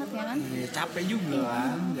flags banget ya kan. Ya, capek juga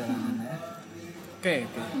kan jalanannya. Oke.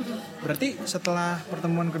 Berarti setelah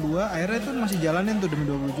pertemuan kedua akhirnya tuh masih jalanin tuh demi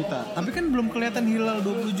 20 juta. Tapi kan belum kelihatan hilal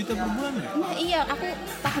 20 juta per bulan ya? Nah iya, aku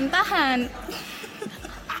tahan-tahan.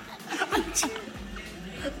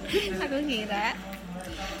 Aku kira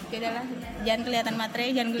ya udahlah, jangan kelihatan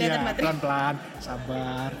materai, jangan kelihatan Iya, materai. pelan-pelan,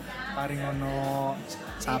 sabar. Paringono,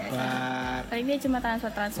 sabar. Paling dia cuma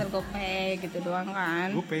transfer GoPay gitu doang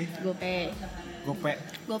kan. GoPay? GoPay. GoPay,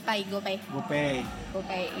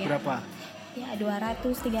 GoPay ya. berapa? Ya 200,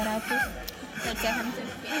 300 Lecahan sih.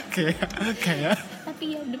 Kayak Tapi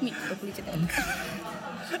ya demi 20 juta.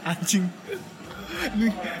 anjing.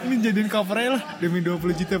 Ini jadiin covernya lah, demi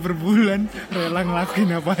 20 juta per bulan rela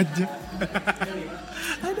ngelakuin apa aja.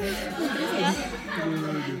 Terus ya.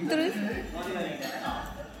 Terus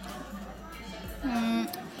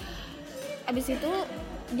abis itu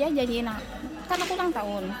dia janjiin kan aku ulang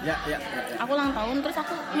tahun. Ya. Aku ulang tahun, terus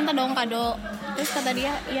aku minta dong kado. Terus kata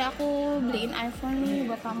dia, ya aku beliin iPhone nih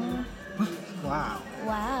buat kamu.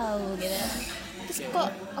 Wow gitu. Terus kok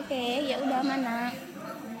oke, ya udah mana.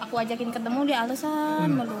 Aku ajakin ketemu, dia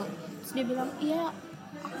alasan malu. Terus dia bilang, iya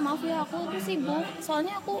maaf ya aku tuh sibuk.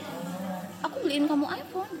 Soalnya aku beliin kamu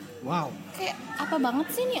iPhone. Wow. Kayak apa banget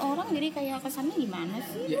sih nih orang, jadi kayak kesannya gimana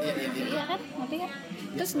sih? Iya kan, ngerti kan?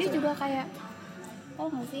 Terus dia juga kayak, tau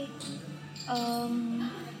nggak sih?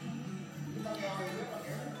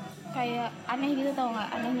 Kayak aneh gitu, tau nggak?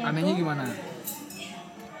 Anehnya gimana?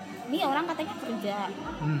 Ini orang katanya kerja,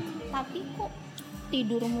 tapi kok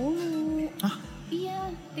tidur mulu. Hah?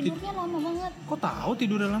 Iya, tidurnya lama banget. Kok tahu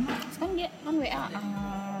tidurnya lama? Kan dia kan WA-an.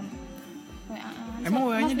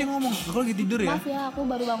 Emang WA-nya dia ngomong, aku lagi tidur ya? Maaf ya, aku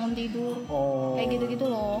baru bangun tidur. Oh. Kayak gitu-gitu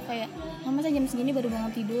loh, kayak masa jam segini baru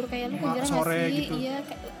bangun tidur, kayak lu kejar nggak sore sih? gitu. Iya,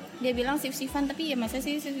 dia bilang shift-shiftan, tapi ya masa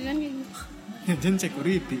sih shift-shiftan kayak gitu. Ya jangan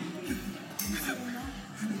security.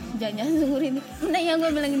 Jangan security. Nah ya gue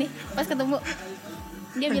bilang gini, pas ketemu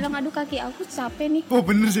dia bilang, aduh kaki aku capek nih. Oh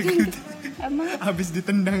bener security. Emang habis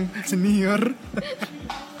ditendang senior.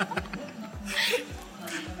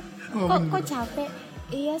 kok capek?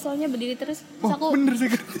 Iya, soalnya berdiri terus. Terus aku bener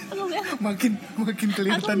security. Makin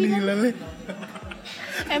kelihatan nih hilalnya.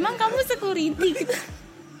 Emang kamu security gitu?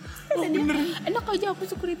 Bener. Enak aja aku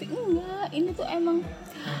security. Enggak, ini tuh emang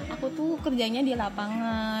aku tuh kerjanya di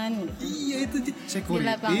lapangan. Iya itu security.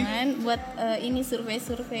 Di lapangan buat ini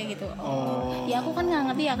survei gitu. Ya aku kan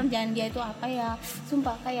nggak ngerti ya kerjaan dia itu apa ya.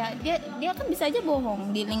 Sumpah kayak dia kan bisa aja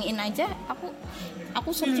bohong. Di LinkedIn aja aku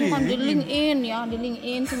searching kan di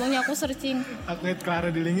LinkedIn semuanya aku searching. Aku liat Clara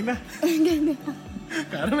di LinkedIn lah.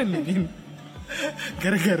 Clara main LinkedIn.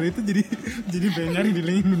 Gara-gara itu jadi pengen nyari di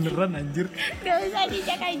LinkedIn beneran anjir. Gak usah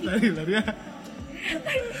dicek aja. Lari ya.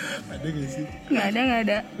 Ada gak sih? Gak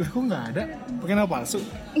ada. Lah kok gak ada? Pakai nama palsu?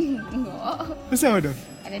 Enggak. Terus apa dong?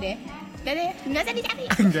 Ada deh. Gak usah dicari.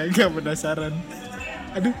 Enggak penasaran.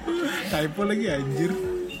 Aduh, typo lagi anjir.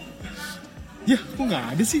 Ya, kok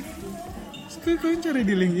gak ada sih? Kau cari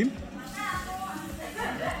di LinkedIn?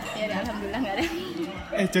 Ya udah, alhamdulillah gak ada.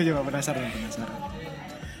 Coba penasaran.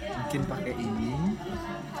 Mungkin pakai ini.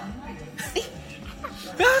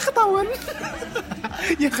 Ketahuan.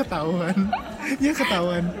 Ya ketahuan. Ya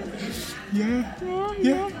ketahuan.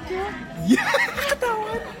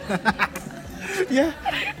 Ya,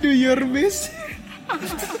 do your best.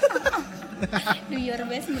 Do your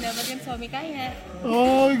best mendapatkan suami kaya.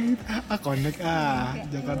 Oh gitu. Connect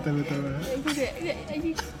Jakarta lu tau.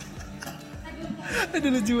 Aduh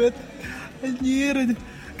lucu banget. Anjir.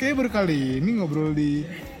 Kayaknya baru kali ini ngobrol di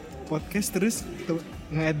podcast terus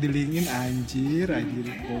nge-add di LinkedIn anjir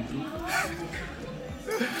goblok.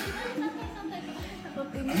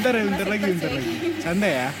 Bentar lagi.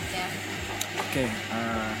 Santai ya. Oke.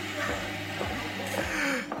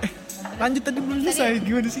 Lanjut tadi belum selesai.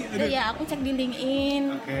 Gimana sih? Ya aku cek di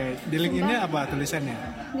LinkedIn. Oke, di LinkedIn-nya apa tulisannya?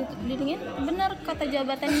 Di LinkedIn benar kata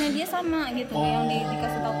jabatannya dia sama gitu yang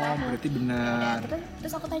dikasih tahu aku. Berarti benar.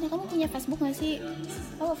 Terus aku tanya, kamu punya Facebook nggak sih?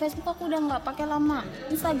 Oh, Facebook aku udah nggak pakai lama.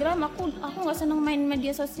 Instagram aku nggak seneng main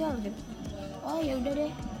media sosial gitu. Oh ya udah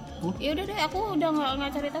deh. Aku udah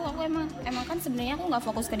nggak cari tahu. Aku emang kan sebenarnya aku nggak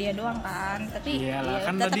fokus ke dia doang kan. Tapi iyalah,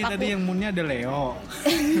 kan tadi yang moonnya ada Leo.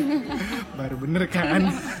 Baru bener kan?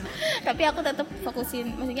 Tapi aku tetap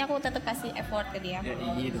fokusin, maksudnya aku tetap kasih effort ke dia. Ya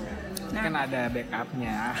iya dong. Kan ada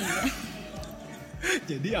backupnya.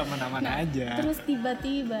 Jadi aman-aman aja. Terus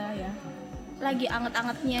tiba-tiba ya, lagi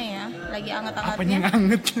anget-angetnya Apanya yang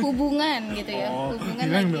anget? hubungan gitu ya. Hubungan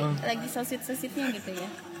lagi sosit-sositnya gitu ya.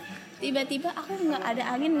 Tiba-tiba aku nggak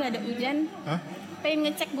ada angin, nggak ada hujan. Pengen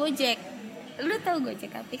ngecek Gojek. Lu tahu Gojek,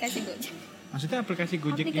 aplikasi Gojek? Maksudnya aplikasi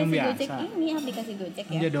Gojek yang biasa? Gojek ini aplikasi Gojek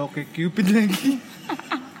ya. Dia ada OkCupid lagi.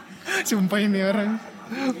 Sumpah ini orang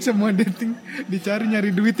semua dating dicari nyari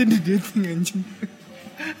duitin di dating anjing.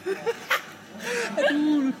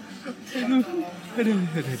 Aduh.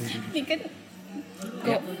 Ini kan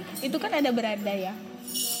itu kan ada beranda ya.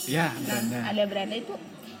 Ya, beranda. Ada beranda itu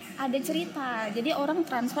ada cerita. Jadi orang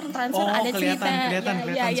transfer ada kelihatan, cerita.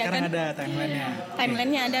 Kelihatan. Sekarang kan? ada timelinenya.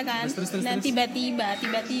 Timelinenya ada kan. Terus. Dan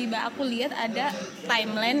tiba-tiba aku lihat ada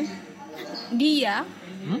timeline dia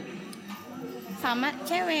sama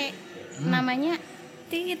cewek namanya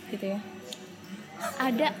Tit gitu ya.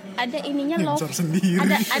 Ada ininya love. Sendiri.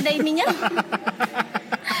 Ada ininya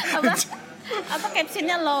apa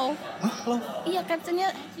captionnya low. Hah, lo? Iya,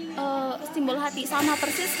 captionnya simbol hati, sama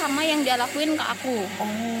persis sama yang dia lakuin ke aku.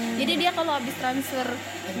 Jadi dia kalau habis transfer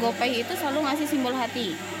GoPay itu selalu ngasih simbol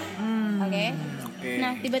hati. Oke.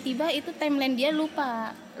 Nah tiba-tiba itu timeline dia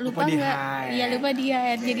lupa nggak? Iya, lupa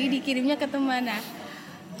dia. Jadi dikirimnya ke teman. Nah,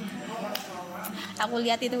 aku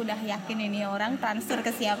lihat itu udah yakin ini orang transfer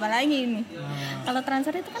ke siapa lagi ini. Kalau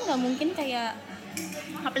transfer itu kan nggak mungkin kayak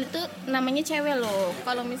Apple itu namanya cewek loh.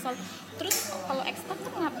 Kalau misal terus kalau ekspor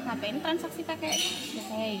tuh ngapain transaksi pakai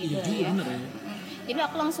kayak gitu ya. Jadi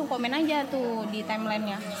aku langsung komen aja tuh di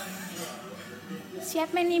timelinenya.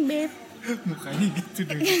 Siapa nih babe? Mukanya gitu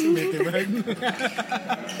deh, bete banget.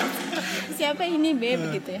 Siapa ini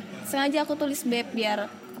babe gitu ya. Sengaja aku tulis babe biar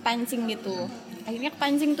kepancing gitu. Akhirnya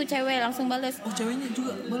kepancing tuh cewek langsung balas. Oh, ceweknya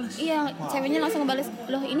juga balas? Iya, ceweknya langsung balas.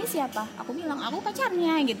 Loh ini siapa? Aku bilang aku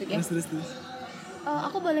pacarnya gitu ya. Terus.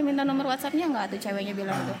 Aku boleh minta nomor WhatsApp-nya nggak? Tuh ceweknya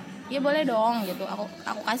bilang tuh. Ya boleh dong gitu.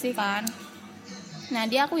 Aku kasih kan. Nah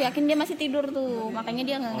dia aku yakin dia masih tidur tuh, makanya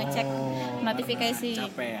dia nggak ngecek notifikasi.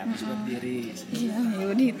 Capek habis berdiri. Iya,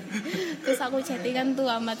 yaudah. Terus aku chattingan tuh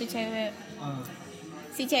sama tuh cewek.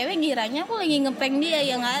 Si cewek ngiranya aku lagi ngeprank dia,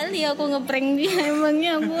 ya kali aku ngeprank dia,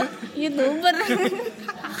 emangnya aku YouTuber.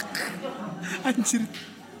 Anjir.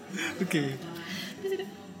 Oke.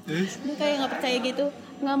 Terus? Dia kayak nggak percaya gitu.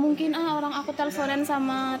 Nggak mungkin orang aku teleponan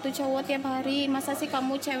sama tuh cowok tiap hari. Masa sih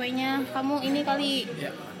kamu ceweknya, kamu ini kali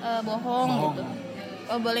bohong gitu.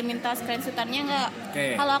 Boleh minta screenshotannya nggak?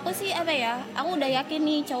 Kalau aku sih apa ya, aku udah yakin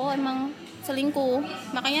nih cowok emang selingkuh,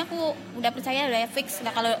 makanya aku udah percaya, udah fix.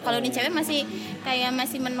 Nah kalau nih cewek masih kayak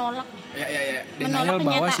masih menolak Denial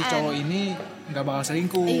bahwa si cowok ini nggak bakal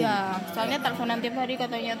selingkuh. Iya, soalnya teleponan tiap hari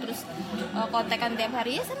katanya, terus kontekan tiap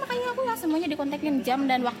hari. Ya sama kayak aku lah, semuanya dikontekin, jam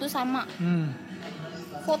dan waktu sama.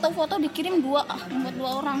 Foto-foto dikirim buat 2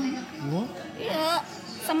 orang. Iya,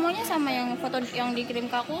 semuanya sama, yang foto yang dikirim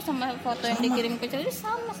ke aku sama foto yang dikirim ke cewek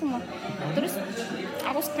sama semua. Terus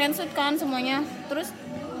aku screenshot kan semuanya. Terus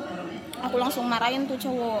aku langsung marahin tuh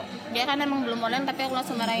cowok. Dia kan emang belum online tapi aku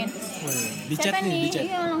langsung marahin. Di chat nih, di chat.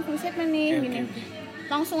 Iya, langsung siapa nih gini.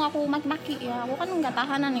 Langsung aku maki-maki. Ya, aku kan enggak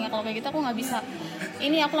tahanan ya, kalau kayak gitu aku enggak bisa.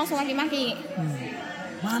 Ini aku langsung maki-maki.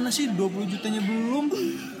 Mana sih 20 jutanya belum?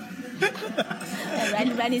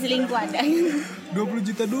 Berani selingkuh ada. 20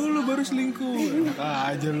 juta dulu baru selingkuh. Enak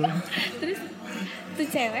aja lo. Terus tuh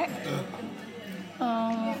cewek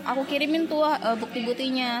aku kirimin tuh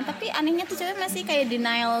bukti-buktinya, tapi anehnya tuh cewek masih kayak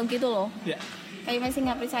denial gitu loh. Kayak masih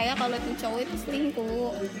nggak percaya kalau tuh cowok itu selingkuh.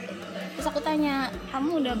 Terus aku tanya,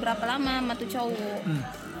 kamu udah berapa lama sama tuh cowok?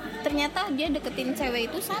 Ternyata dia deketin cewek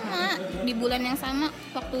itu sama di bulan yang sama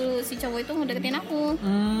waktu si cowok itu ngedeketin aku.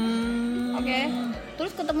 Oke.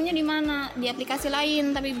 Terus ketemunya di mana? Di aplikasi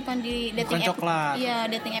lain, tapi bukan di dating app. Coklat. Iya,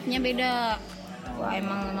 dating app-nya beda. Wah,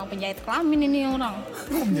 emang penjahit kelamin ini orang.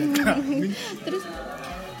 Terus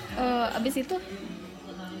abis itu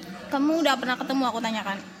kamu udah pernah ketemu, aku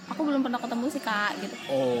tanyakan. Aku belum pernah ketemu sih kak gitu.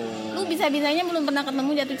 Lu bisa-bisanya belum pernah ketemu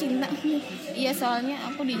jatuh cinta? Iya, soalnya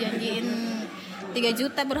aku dijanjiin 3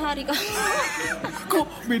 juta per hari kak.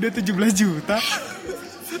 Kok beda 17 juta?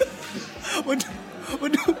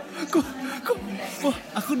 Waduh, kok wah,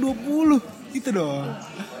 aku 20 itu dong.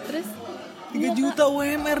 Terus 3 juta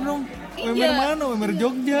UMR dong. UMR mana? UMR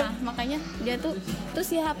Jogja. Nah makanya dia tuh,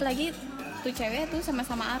 terus ya apalagi tuh cewek tuh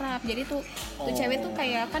sama-sama Arab. Jadi tuh cewek tuh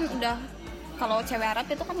kayak kan udah, kalau cewek Arab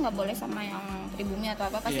itu kan nggak boleh sama yang pribumi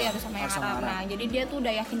atau apa, pasti harus sama yang Arab. Nah jadi dia tuh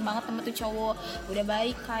udah yakin banget sama tuh cowok, udah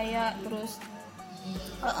baik kayak, terus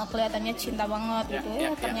kelihatannya cinta banget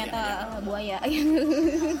gitu. Ternyata buaya.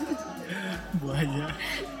 Buaya.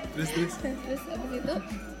 Terus abis itu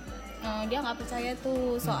dia nggak percaya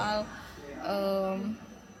tuh soal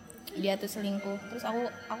dia tuh selingkuh. Terus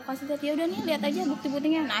aku kasih lihat, ya udah nih lihat aja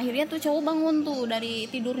bukti-buktinya. Nah akhirnya tuh cowok bangun tuh dari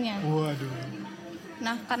tidurnya. Waduh.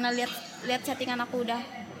 Nah karena lihat chattingan aku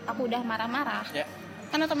udah marah-marah,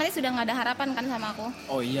 kan otomatis sudah nggak ada harapan kan sama aku.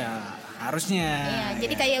 Oh iya, harusnya. Iya,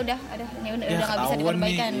 jadi kayak udah nggak bisa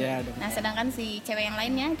diperbaikan. Iya, nah sedangkan si cewek yang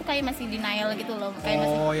lainnya itu kayak masih denial gitu loh,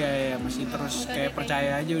 kayak masih terus kayak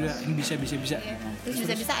percaya aja udah ini bisa. Iya. Terus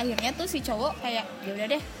bisa akhirnya tuh si cowok kayak ya udah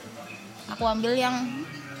deh, aku ambil yang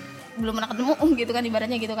belum pernah ketemu gitu kan,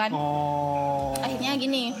 ibaratnya gitu kan. Akhirnya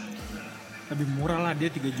gini, lebih murah lah, dia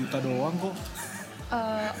 3 juta doang kok.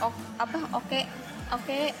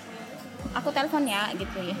 Oke, aku telepon ya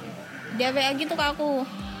gitu ya. Dia WA gitu ke aku.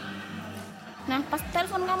 Nah pas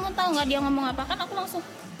telepon kamu tahu nggak dia ngomong apa? Kan aku langsung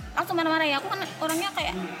marah-marah ya. Aku kan orangnya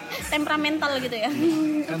kayak temperamental gitu ya.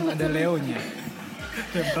 Kan ada Leonya.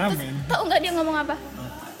 Temperamen. Tahu nggak dia ngomong apa?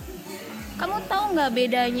 Kamu tahu nggak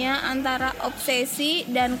bedanya antara obsesi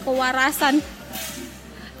dan kewarasan?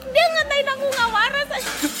 Dia ngatain dirasain aku nggak waras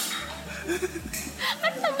aja.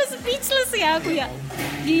 Kan tambah speechless ya aku ya.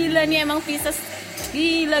 Gila nih emang Pisces.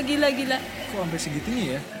 Gila. Kok sampai segitunya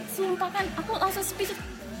ya? Sumpah kan aku langsung speechless.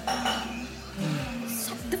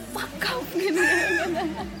 Shut the fuck up gitu.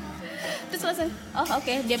 Terus langsung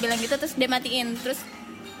oke, dia bilang gitu terus dia matiin terus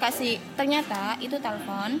kasih ternyata itu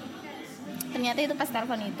telepon. Ternyata itu pas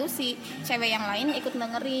telepon itu si cewek yang lain ikut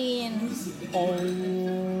dengerin.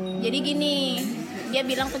 Jadi gini, dia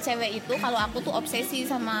bilang ke cewek itu kalau aku tuh obsesi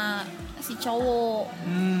sama si cowok.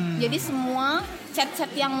 Jadi semua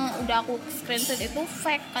chat-chat yang udah aku screenshot itu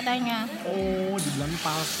fake katanya. Dibilang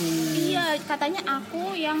palsu. Iya, katanya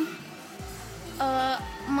aku yang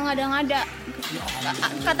mengada-ngada.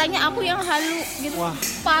 Katanya aku yang halu gitu. Wah.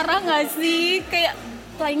 Parah nggak sih? Kayak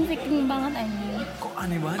playing victim banget anjing. Kok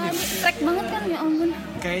aneh banget ya? Track banget kan ya ampun.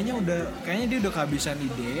 Kayaknya dia udah kehabisan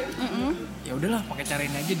ide. Ya udahlah, pakai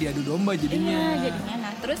carain aja diadu domba jadinya. Iya, jadinya.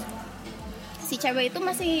 Nah, terus si cewek itu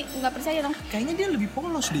masih nggak percaya dong. Kayaknya dia lebih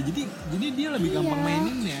polos deh. Jadi dia lebih gampang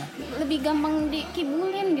maininnya. Lebih gampang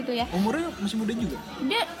dikibulin gitu ya. Umurnya masih muda juga.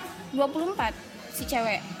 Dia 24 si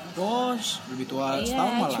cewek. Lebih tua Iya,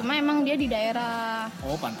 setahun malah. cuma emang dia di daerah.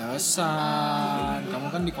 Pantesan. Kamu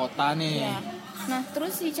kan di kota nih. Iya. Nah,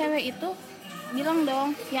 terus si cewek itu bilang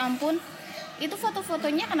dong, ya ampun, itu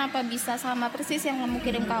foto-fotonya kenapa bisa sama persis yang kamu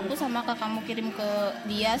kirim ke aku sama kamu kirim ke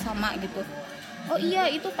dia sama gitu. Oh iya,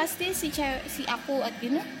 itu pasti si aku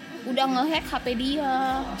ini udah nge-hack HP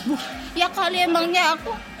dia. Ya kali emangnya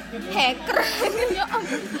aku hacker. Ya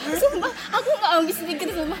ampun, sumpah aku nggak habis pikir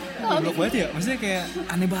sumpah. Goblok banget ya, maksudnya kayak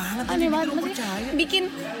aneh banget. Aneh banget, gitu, maksudnya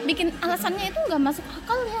bikin alasannya itu nggak masuk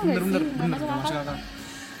akal ya nggak sih? Bener, Nggak masuk masuk akal. akal.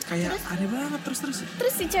 Kayak aneh banget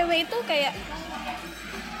Terus si cewek itu kayak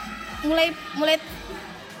mulai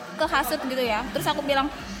kehasut gitu ya. Terus aku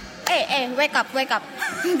bilang, wake up.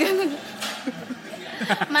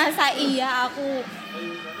 Masa iya aku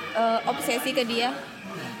obsesi ke dia?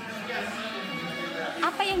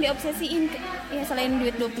 Apa yang diobsesiin? Ya selain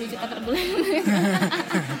duit 20 juta per bulan.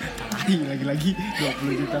 Lagi-lagi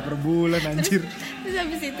 20 juta per bulan anjir. Terus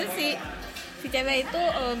habis itu si cewek itu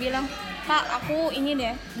bilang, Kak, aku ini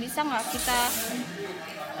deh, bisa nggak kita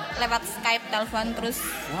lewat Skype telepon terus?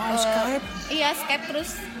 Skype? Iya, Skype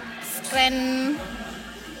terus screen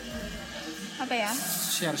apa ya?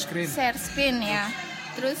 Share screen ya.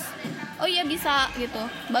 Terus oh iya bisa gitu.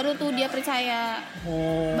 Baru tuh dia percaya.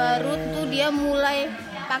 Baru tuh dia mulai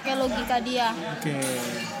pakai logika dia. Oke.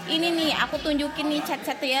 Ini nih aku tunjukin nih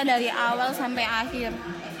chat-chat ya dari awal sampai akhir.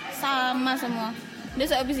 Sama semua.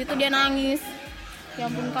 Terus abis itu dia nangis. Ya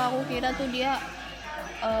ampun Kak, aku kira tuh dia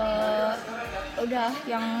udah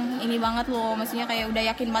yang ini banget loh, maksudnya kayak udah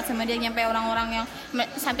yakin banget sama dia, nyampe orang-orang yang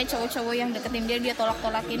sampai cowok-cowok yang deketin dia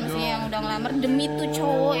tolak-tolakin, maksudnya yang udah ngelamar demi tuh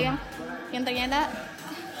cowok yang ternyata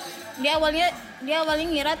dia awalnya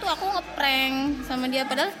ngira tuh aku ngeprank sama dia,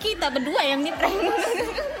 padahal kita berdua yang di-prank.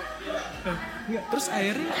 Terus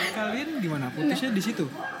akhirnya kalian gimana? Putusnya di situ?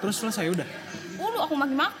 Terus selesai udah? Aku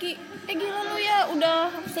maki-maki. Gila lu ya,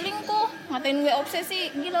 udah selingkuh, ngatain gue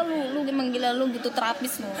obsesi. Gila lu emang gila lu gitu,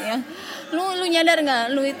 terapis lu ya. Lu nyadar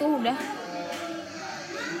nggak? Lu itu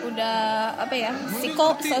udah apa ya?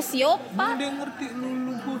 Sosiopat. Dia ngerti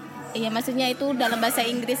lu. Iya, maksudnya itu dalam bahasa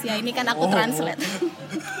Inggris ya. Ini kan aku translate.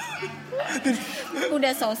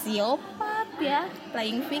 Udah sosiopat ya,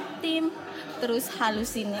 playing victim, terus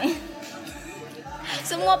halusine.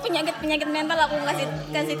 Semua penyakit mental aku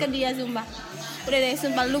kasih ke dia, sumpah. Udah deh,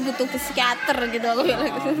 sumpah lu butuh psikiater gitu aku bilang.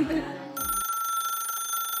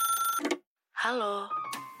 Halo,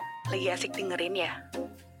 lagi asik dengerin ya?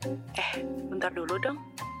 Bentar dulu dong,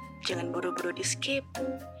 jangan buru-buru di skip.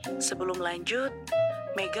 Sebelum lanjut,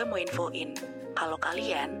 Mega mau infoin kalau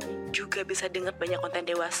kalian juga bisa denger banyak konten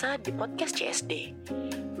dewasa di podcast CSD.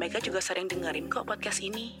 Mega juga sering dengerin kok podcast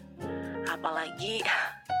ini, apalagi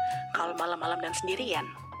kalau malam-malam dan sendirian.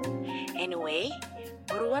 Anyway,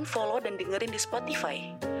 buruan follow dan dengerin di Spotify.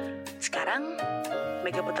 Sekarang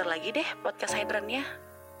Mega putar lagi deh podcast Hydran-nya.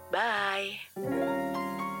 Bye.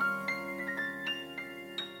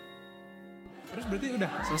 Terus berarti udah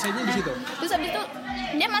selesainya di situ. Terus habis itu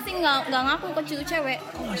dia masih nggak ngaku ke cewek.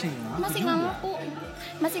 Oh, masih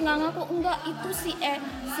nggak ngaku. Enggak, itu si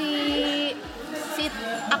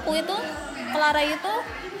aku itu Clara itu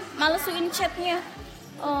malesuin chatnya.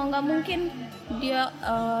 Nggak mungkin dia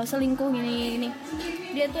selingkuh gini.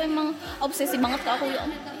 Dia tuh emang obsesi banget ke aku ya.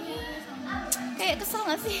 Kayak kesel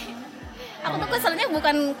nggak sih? Aku tuh keselnya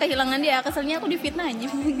bukan kehilangan dia, keselnya aku difitnahnya.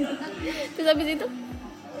 Terus habis itu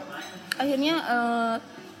akhirnya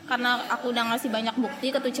karena aku udah ngasih banyak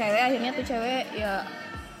bukti ke tuh cewek, akhirnya tuh cewek ya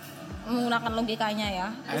menggunakan logikanya ya.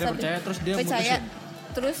 Akhirnya percaya, terus dia percaya. mutusin.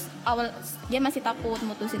 Terus awal dia masih takut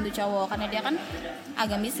mutusin tuh cowok karena dia kan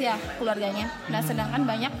agamis ya keluarganya. Nah sedangkan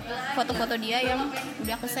banyak foto-foto dia yang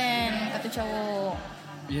udah kesend ke tuh cowok.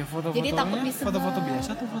 Iya, Jadi takut foto-fotonya disebar. foto-foto biasa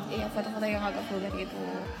tuh foto. Iya, foto-foto yang agak vulgar gitu.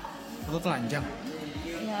 Foto telanjang.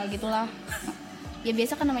 Ya gitulah. Ya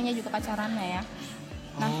biasa kan namanya juga pacaran lah ya.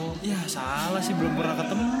 Oh, iya salah sih, belum pernah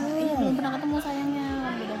ketemu. Iya belum pernah ketemu sayangnya.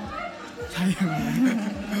 Bodoh. Sayang.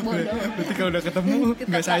 Bodoh. Berarti kalau udah ketemu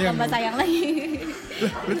nggak sayang. Tambah sayang lagi.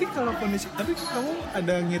 Lah, berarti kalau kondisi, tapi kamu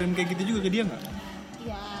ada ngirim kayak gitu juga ke dia nggak?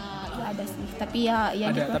 Ya ada sih. Tapi ya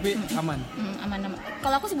Ada, gitu. tapi aman. Aman.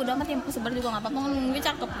 Kalau aku sih bodo amat, yang aku sebar juga nggak apa-apa, gue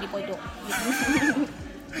cakep di pojok gitu.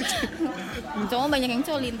 Cowok banyak yang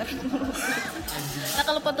colin tapi. Nah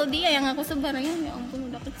kalau foto dia yang aku sebar ya ampun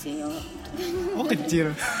udah kecil. Oh,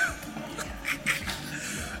 kecil.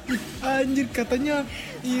 Anjir, katanya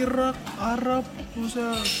Irak, Arab,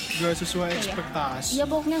 masa gak sesuai ekspektasi. Iya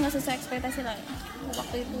pokoknya nggak sesuai ekspektasi lah.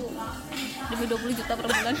 Waktu itu demi 20 juta per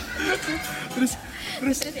bulan.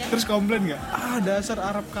 Terus komplain nggak? Dasar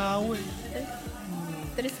Arab KW.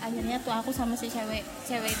 Terus akhirnya tuh aku sama si cewek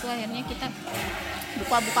itu akhirnya kita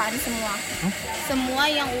buka-bukaan semua. Semua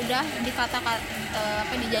yang udah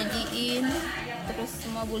dijanjiin, terus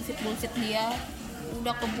semua bullshit dia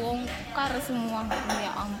udah kebongkar semua.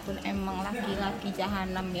 Ya ampun, emang laki-laki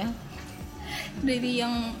jahanam ya. Dari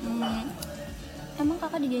yang emang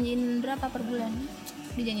kakak dijanjiin berapa per bulan?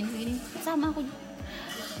 Dijanjiin segini sama aku.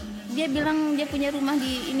 Dia bilang dia punya rumah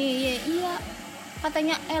di ini. Ya, iya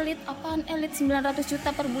katanya elit, apaan elit 900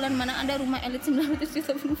 juta per bulan, mana ada rumah elit 900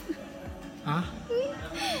 juta per bulan. Hah?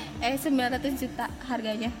 900 juta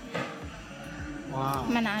harganya. Wow.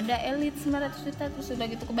 Mana ada elit 900 juta, terus udah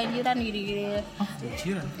gitu kebanjiran gini-gini.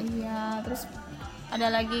 Kebanjiran? Iya, terus ada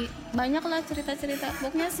lagi banyak lah cerita-cerita.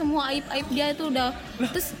 Pokoknya semua aib-aib dia itu udah.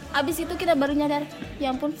 Terus abis itu kita baru nyadar,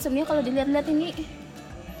 ya ampun sebenarnya kalau dilihat-lihat ini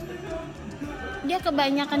dia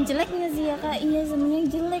kebanyakan jeleknya sih ya kak. Iya sebenarnya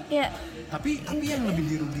jelek ya. Tapi yang lebih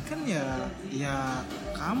dirugikan ya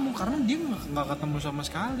kamu, karena dia nggak ketemu sama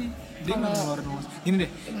sekali. Dia nggak ngeluarin uang. Gini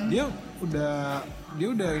deh, dia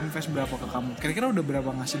udah invest berapa ke kamu? Kira-kira udah berapa,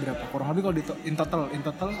 ngasih berapa? Kurang lebih kalau in total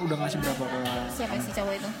udah ngasih berapa ke siapa kamu? sih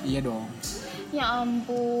cowok itu? Iya dong. Ya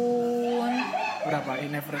ampun. Berapa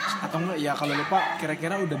in average atau enggak? Ya kalau lupa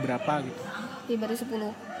kira-kira udah berapa gitu? Dia baru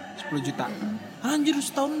 10 juta. Anjir,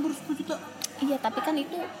 setahun baru 10 juta. Iya tapi kan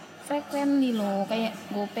itu frekuensi loh, kayak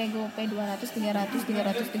GoPay 200 300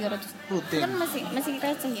 Rutin. kan masih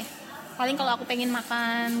receh ya. Paling kalau aku pengen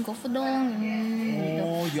makan GoFood dong gitu.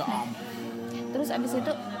 Oh ya ampun. Terus abis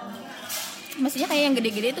itu maksudnya kayak yang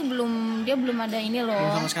gede-gede itu belum ada ini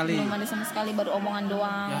loh, belum ada sama sekali, baru omongan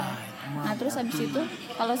doang ya, nah terus abis itu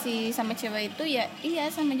kalau sama cewek itu ya iya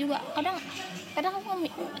sama juga. Kadang aku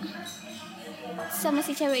sama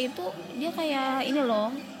si cewek itu dia kayak ini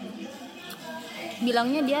loh,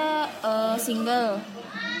 bilangnya dia single,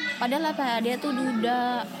 padahal apa dia tuh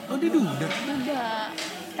duda. Oh dia duda?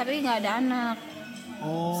 Tapi nggak ada anak.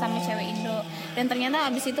 Sama cewek Indo. Dan ternyata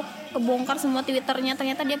abis itu kebongkar semua Twitternya.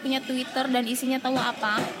 Ternyata dia punya Twitter dan isinya tahu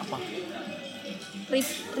apa?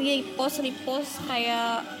 Repost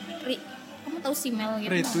kayak kamu tahu simel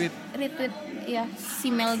gitu? Retweet ya,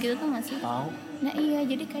 simel gitu tuh nggak sih? Tahu. Nah iya,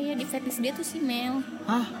 jadi kayak di fetish dia tuh simel.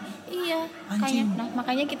 Hah? Iya, anjing. Nah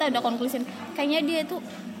makanya kita udah konklusin kayaknya dia tuh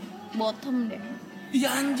bottom deh.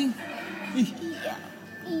 Iya anjing. Ih.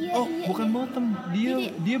 Iya, bukan bottom,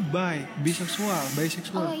 dia bisexual.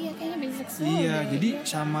 Oh iya, kayaknya bisexual. Iya, deh. jadi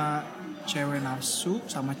sama cewek nafsu,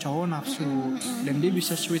 sama cowok nafsu, dan dia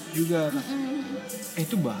bisa sweet juga.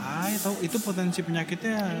 Itu bahaya tau, itu potensi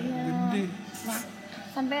penyakitnya gede. Nah,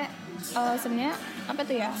 sampai sebenarnya apa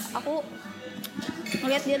tuh ya? Aku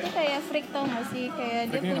ngeliat dia tuh kayak freak tau gak sih?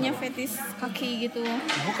 Kayak dia punya fetish kaki gitu.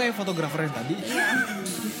 Aku kayak fotografer yang tadi. Iya.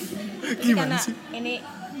 Gimana sih?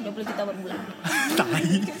 Ini 20 juta per bulan.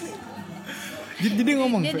 Tai. Jadi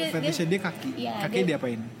ngomong fetishnya dia kaki. Iya, kaki dia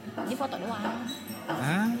apain? Di foto doang.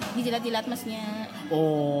 Hah? Dijilat-jilat maksudnya.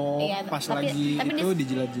 Oh, iya, pas tapi itu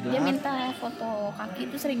dijilat-jilat. Dia minta foto kaki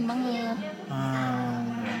itu sering banget.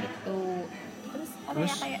 Gitu. Terus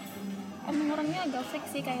ya kayak emang orangnya agak freak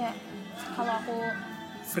sih, kayak kalau aku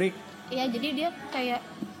freak. Iya, jadi dia kayak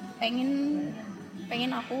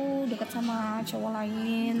pengen aku deket sama cowok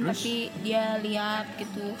lain. Terus? Tapi dia lihat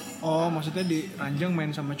gitu. Oh, maksudnya di ranjang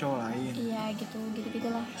main sama cowok lain. Iya, gitu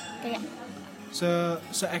lah. Kayak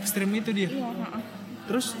se ekstrim itu dia. Iya,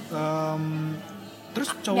 Terus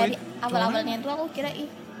cowok dari awal-awalnya tuh aku kira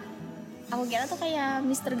tuh kayak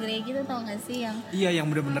Mr. Grey gitu, tau gak sih yang yang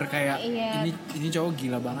bener-bener kayak iya. ini cowok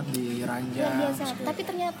gila banget di ranjang. Biasa. Tapi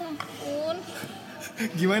ternyata pun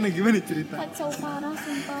Gimana cerita? Kacau parah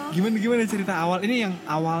sumpah. Gimana cerita awal? Ini yang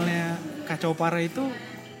awalnya kacau parah itu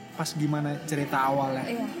pas gimana cerita awalnya?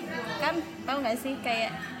 Iya. Kan tahu nggak sih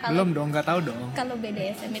kayak Belum dong, nggak tahu dong. Kalau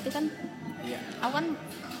BDSM itu kan Iya. aku kan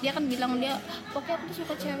dia kan bilang dia pokoknya aku tuh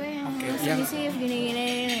suka cewek yang Oke, submisif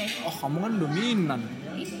gini. Oh, kamu kan dominan.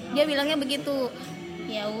 Dia bilangnya begitu.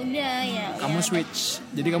 Ya udah ya. Kamu ya. switch.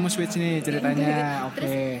 Jadi kamu switch nih ceritanya.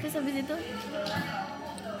 Oke. Terus habis itu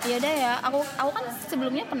ya udah ya, aku kan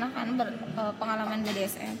sebelumnya pernah kan pengalaman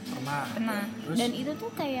BDSM. Pernah. Terus? Dan itu tuh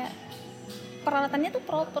kayak peralatannya tuh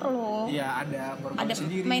proper loh. Iya, ada korban Ada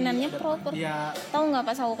sendiri. mainannya ada, proper. Iya. Tahu nggak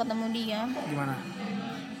pas aku ketemu dia? Gimana?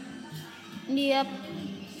 Dia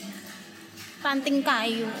ranting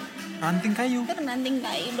kayu. Ranting kayu. Itu ranting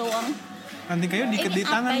kayu doang. Ranting kayu diikat di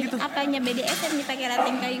tangan gitu. Apanya BDSM dipakai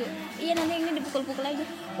ranting kayu? Iya, nanti ini dipukul-pukul aja.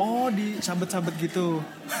 Oh, disabet-sabet gitu.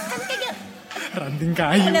 Kan kayak Ranting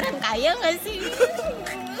kayu. beneran kaya nggak sih?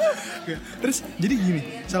 Terus jadi gini,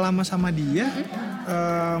 selama sama dia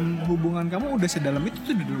hubungan kamu udah sedalam itu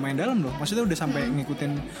tuh, udah lumayan dalam loh. Maksudnya udah sampai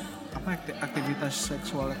ngikutin apa aktivitas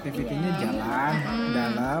seksual activity-nya jalan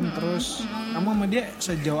dalam, terus kamu sama dia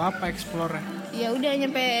sejauh apa explore-nya? Ya udah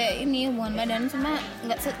nyampe ini hubungan badan, cuma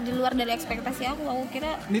nggak di luar dari ekspektasi aku. Aku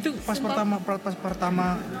kira Ini tuh pas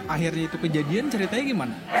pertama akhirnya itu kejadian, ceritanya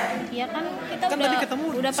gimana? ya kan kita Kan udah tadi ketemu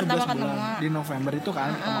udah 11 pertama bulan. ketemu Di November itu kan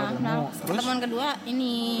ketemu. Nah, Terus pertemuan kedua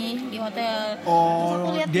ini di hotel. Terus aku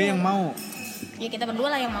oh, lihat dia yang mau ya kita berdua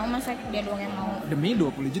lah yang mau, masa dia doang yang mau. demi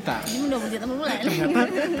 20 juta. Ini udah berjuta bulan.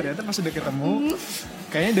 ternyata pas udah ketemu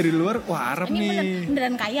kayaknya dari luar wah Arab Ini nih.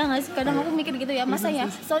 beneran kaya nggak sih? Kadang aku mikir gitu ya, masa ya?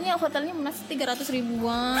 Soalnya hotelnya masih 300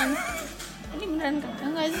 ribuan. Ini beneran kaya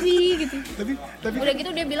nggak sih gitu? Tapi Udah gitu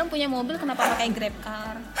dia bilang punya mobil, kenapa pakai Grab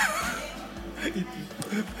car?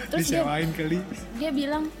 Terus disewain kali. dia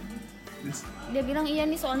bilang iya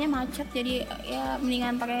nih soalnya macet, jadi ya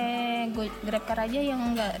mendingan pakai Grab car aja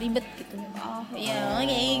yang nggak ribet gitu. Oh ya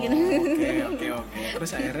oke gitu. Oke.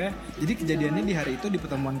 Terus akhirnya jadi kejadiannya di hari itu, di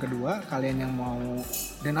pertemuan kedua kalian yang mau,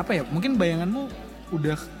 dan apa ya, mungkin bayanganmu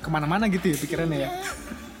udah kemana-mana gitu ya pikirannya ya.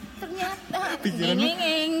 Ternyata Pikirannya?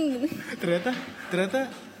 ngeng. Ternyata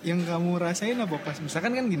yang kamu rasain apa pas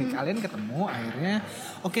misalkan kan gini, kalian ketemu akhirnya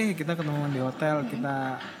oke, kita ketemu di hotel,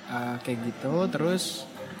 kita kayak gitu, terus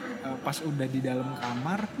pas udah di dalam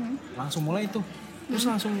kamar langsung mulai tuh, terus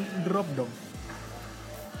langsung drop dong.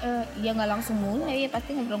 Ya nggak langsung mulai,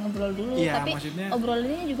 pasti ngobrol-ngobrol dulu. Iya, Tapi maksudnya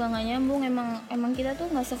obrolannya juga nggak nyambung. Emang kita tuh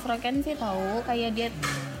nggak sefrekuensi tahu. Kayak dia,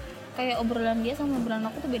 kayak obrolan dia sama obrolan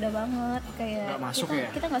aku tuh beda banget. Kayak Nggak masuk kita, ya?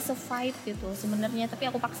 kita nggak se-vibe gitu sebenarnya. Tapi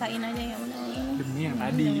aku paksain aja ya udah. Demi yang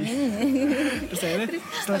tadi. Terus akhirnya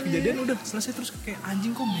setelah kejadian udah selesai, terus kayak anjing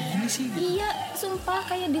kok begini sih gitu. Iya, sumpah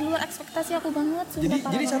kayak di luar ekspektasi aku banget. Sumpah,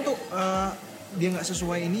 parah Jadi banget. satu dia nggak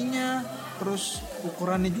sesuai ininya, terus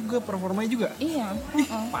ukurannya juga, performanya juga. Iya.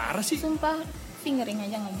 Parah sih. Sumpah fingering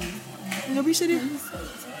aja nggak bisa. Nggak bisa dia.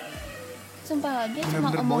 Sumpah dia cuma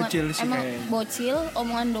Bener-bener omongan, bocil sih emang kayaknya. bocil,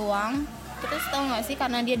 omongan doang. Terus tau gak sih,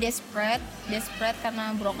 karena dia desperate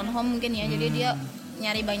karena broken home mungkin ya. Jadi dia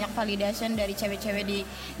nyari banyak validation dari cewek-cewek di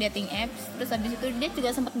dating apps. Terus habis itu dia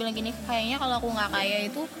juga sempat bilang gini, kayaknya kalau aku nggak kaya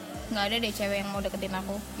itu nggak ada deh cewek yang mau deketin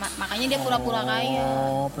aku. Makanya dia pura-pura kaya.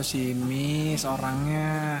 Oh, pesimis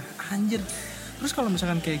orangnya. Anjir. Terus kalau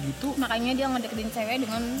misalkan kayak gitu, Makanya dia ngedeketin cewek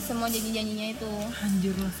dengan semua janji-janjinya itu.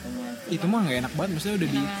 anjir lah. Itu mah nggak enak banget. Maksudnya udah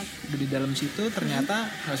Enak. udah di dalam situ ternyata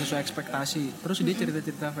nggak sesuai ekspektasi. Terus dia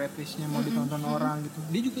cerita-cerita fetishnya mau ditonton orang gitu.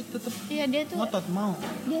 Dia juga tetap Iya, dia tuh ngotot mau.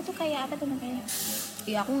 dia tuh kayak apa tuh namanya?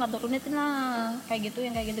 Ya aku nggak turunin lah. Kayak gitu,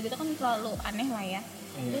 yang kayak gitu-gitu kan terlalu aneh lah ya.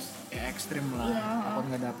 Terus Ya ekstrim lah. Iya. Takut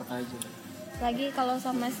nggak dapet aja. lagi kalau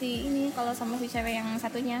sama si cewek yang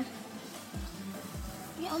satunya,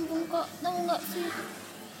 ya ampun kok, tahu nggak sih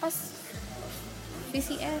pas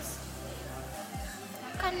PCS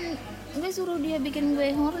kan gue suruh dia bikin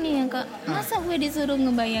gue horny ya kak. Masa gue disuruh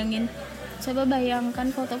ngebayangin, coba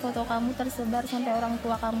bayangkan foto-foto kamu tersebar sampai orang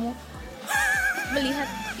tua kamu melihat,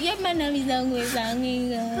 ya mana bisa gue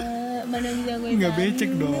sange nggak, mana bisa gue Nggak sange.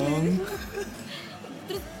 becek dong.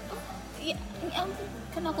 Terus ya ampun,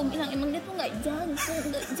 kan aku bilang emang dia tuh nggak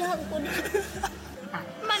jago deh.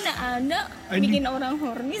 Mana ada Anjing. bikin orang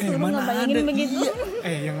horny suruh Mana ngebayangin ada, begitu.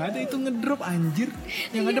 iya. Yang ada itu ngedrop anjir.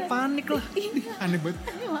 Yang ada panik lah. Aneh banget.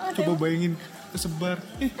 Coba bayangin kesebar.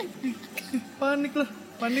 Panik lah.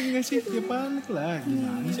 Panik gak sih? Ya panik lah.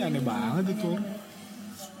 Gimana sih, aneh banget itu.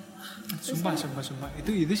 Sumpah.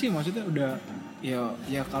 Itu sih maksudnya udah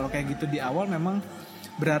ya kalau kayak gitu di awal memang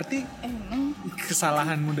berarti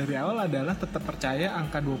kesalahanmu dari awal adalah tetap percaya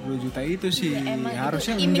angka 20 juta itu sih. Emang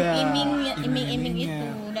harusnya itu enggak. iming-iming itu,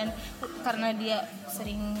 dan karena dia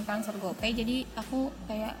sering transfer GoPay, jadi aku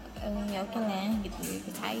kayak ya oke lah gitu,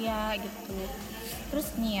 percaya gitu. Terus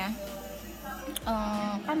nih ya,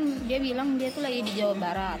 kan dia bilang dia tuh lagi di Jawa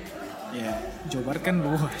Barat. Ya, Jawa Barat kan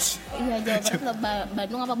luas. Iya, Jawa Barat lah,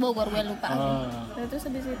 Bandung apa Bogor gue lupa. Nah, terus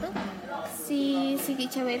habis itu si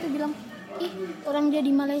cewek itu bilang, ih orang dia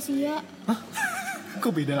di Malaysia. Hah?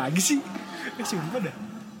 Kok beda lagi sih? Sumpah dah.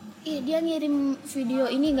 Iya, dia ngirim video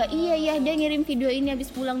ini nggak? Iya, dia ngirim video ini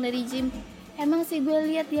habis pulang dari gym. Emang sih gue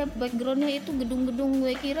lihat ya backgroundnya itu gedung-gedung,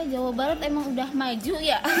 gue kira Jawa Barat emang udah maju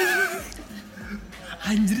ya.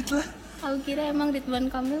 Anjrit lah. Aku kira emang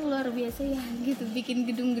Ridwan Kamil luar biasa ya gitu, bikin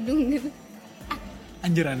gedung-gedung gitu.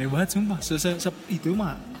 Anjir, aneh banget sumpah. Itu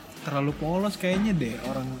mah terlalu polos kayaknya deh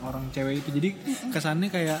orang cewek itu. Jadi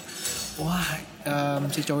kesannya kayak wah,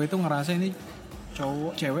 si cowok itu ngerasa ini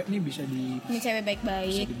cewek nih bisa ini cewek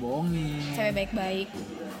baik-baik, bisa dibohongin, cewek baik-baik,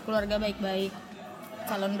 keluarga baik-baik,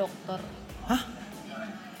 calon dokter. Hah?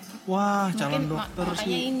 Wah, calon mungkin dokter makanya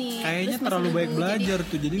sih ini. kayaknya Terus terlalu masih baik dulu, belajar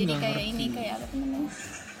tuh, jadi nggak kayak ngerti. ini kayak apa namanya,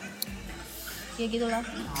 ya gitulah.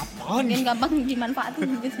 Apaan? Mungkin gampang dimanfaatin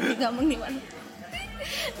gitu, gampang dimanfaatin.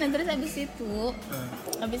 Nah terus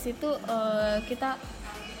habis itu kita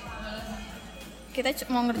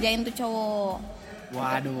mau ngerjain tuh cowok.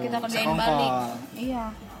 Waduh, Kita kerjain sekongkol. balik.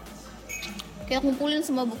 Iya. Kita kumpulin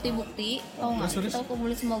semua bukti-bukti, tau nggak? Terus? Kita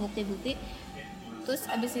kumpulin semua bukti-bukti. Terus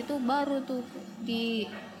abis itu baru tuh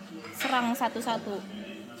diserang satu-satu.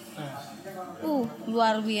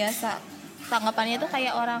 Luar biasa. Tanggapannya tuh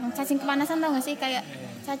kayak orang cacing kepanasan, tau nggak sih? Kayak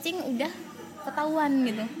cacing udah ketahuan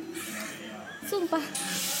gitu. Sumpah,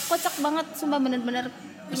 kocak banget. Sumpah bener-bener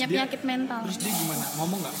punya penyakit mental. Terus dia gimana?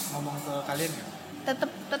 Ngomong ke kalian nggak?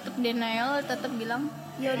 Tetep denial, tetep bilang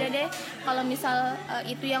ya udah deh, kalau misal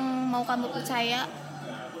itu yang mau kamu percaya,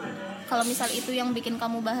 kalau misal itu yang bikin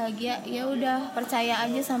kamu bahagia, ya udah percaya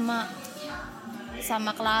aja sama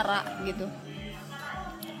Clara gitu.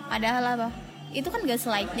 Padahal apa? Itu kan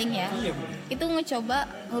gaslighting ya. Iya, Itu ngecoba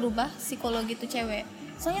ngerubah psikologi tuh cewek.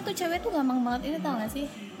 Soalnya tuh cewek tuh gampang banget ini, tau gak sih?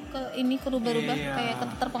 Ke rubah-rubah, kayak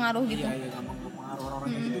terpengaruh gitu. Iya, gampang terpengaruh. Orang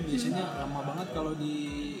kayak gitu biasanya lama banget kalau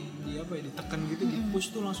ditekan gitu,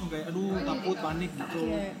 di-push tuh langsung kayak aduh takut, panik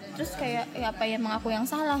gitu. Iya. Terus kayak ya apa emang aku yang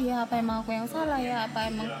salah ya, apa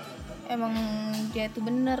emang dia itu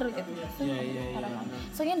bener gitu. Iya.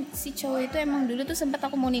 Soalnya si cowok itu emang dulu tuh sempat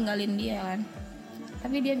aku mau ninggalin dia kan,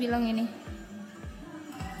 tapi dia bilang ini,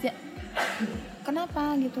 ya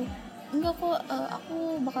kenapa gitu, enggak kok,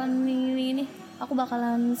 aku bakalan ini, aku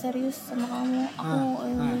bakalan serius sama kamu,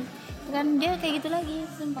 itu kan dia kayak gitu lagi,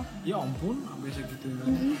 sumpah. Ya ampun, sampai segitu.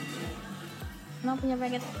 Nah, punya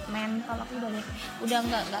penyakit mental, aku udah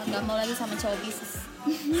nggak mau lagi sama cowok Pisces.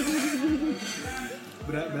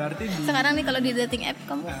 Berarti Sekarang nih kalau di dating app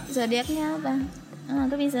kamu zodiaknya apa?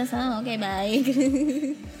 Aku Pisces. Oke, baik.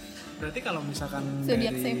 Berarti kalau misalkan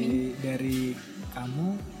Zodiak Semi. dari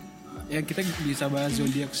kamu, ya kita bisa bahas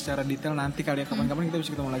zodiak secara detail nanti kali ya, kapan-kapan kita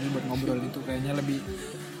bisa ketemu lagi buat ngobrol itu, kayaknya lebih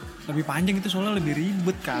panjang itu soalnya lebih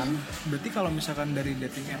ribet kan. Berarti kalau misalkan dari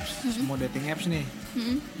dating apps, semua dating apps nih,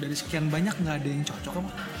 dari sekian banyak nggak ada yang cocok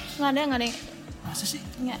apa? Nggak ada yang Masa sih?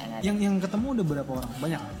 nggak ada. Yang ketemu udah berapa orang?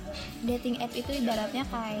 Banyak? Dating app itu ibaratnya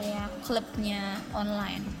kayak klubnya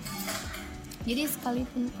online. Jadi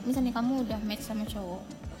sekalipun misalnya kamu udah match sama cowok,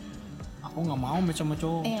 Aku nggak mau match sama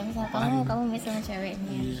cowok. misal kamu match sama cewek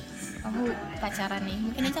nih, kamu pacaran nih,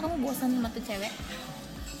 mungkin aja kamu bosan sama tuh cewek,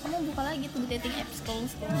 kamu buka lagi tuh di dating app, scroll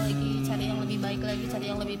lagi, cari yang lebih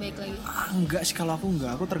baik lagi. Enggak sih, kalau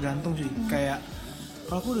aku tergantung sih. Kayak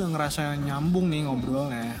kalau aku udah ngerasa nyambung nih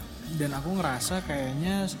ngobrolnya, dan aku ngerasa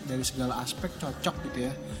kayaknya dari segala aspek cocok gitu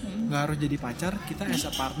ya, nggak harus jadi pacar, kita as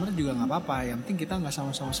a partner juga nggak apa-apa. Yang penting kita nggak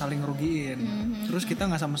sama-sama saling ngerugiin, terus kita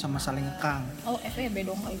nggak sama-sama saling ngekang. Oh, FWB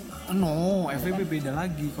dong kayak gitu. No, FWB beda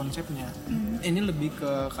lagi konsepnya. Ini lebih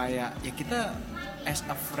ke kayak ya kita as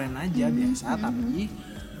a friend aja biasa, tapi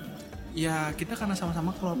ya kita karena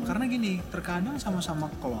sama-sama klop. Karena gini, terkadang sama-sama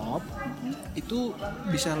klop itu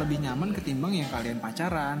bisa lebih nyaman ketimbang yang kalian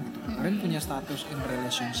pacaran gitu. Kalian punya status in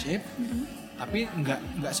relationship, tapi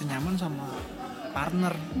nggak senyaman sama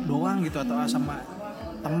partner doang gitu, atau sama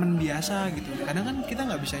temen biasa gitu. Kadang kan kita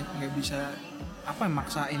nggak bisa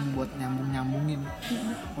maksain buat nyambungin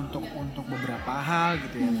untuk beberapa hal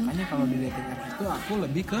gitu ya. Makanya kalau di dating app itu aku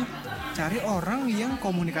lebih ke cari orang yang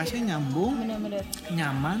komunikasinya nyambung, Bener-bener.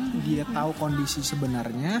 nyaman, dia tahu kondisi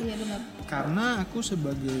sebenarnya. Iya benar. Karena aku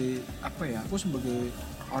sebagai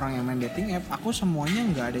orang yang main dating app, aku semuanya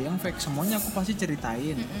nggak ada yang fake, semuanya aku pasti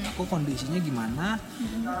ceritain. Aku kondisinya gimana,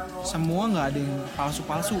 semua nggak ada yang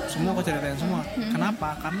palsu-palsu, semua aku ceritain semua.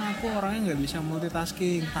 Kenapa? Karena aku orangnya nggak bisa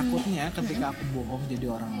multitasking. Takutnya ketika aku bohong jadi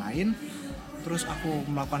orang lain, terus aku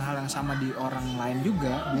melakukan hal yang sama di orang lain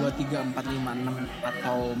juga, 2, 3, 4, 5, 6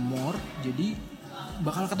 atau more, jadi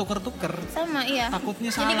bakal ketuker-tuker. Sama, iya. Takutnya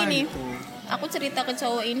jadi salah gini, gitu. aku cerita ke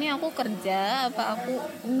cowok ini aku kerja apa aku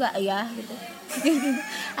enggak ya gitu.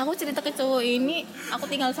 Aku cerita ke cowok ini aku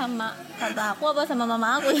tinggal sama tante aku apa sama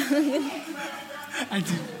mama aku.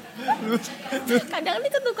 Anjir. Kadang ini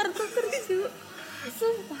ketukar-tukar gitu.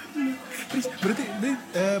 Sumpah. Terus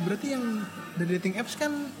berarti yang dari dating apps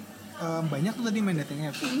kan banyak tuh tadi main dating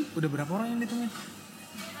apps. Udah berapa orang yang ditemuin?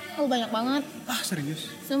 Oh banyak banget. Ah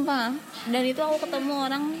serius? Sumpah. Dan itu aku ketemu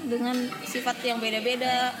orang dengan sifat yang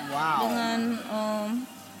beda-beda. Wow. Dengan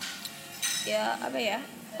ya apa ya,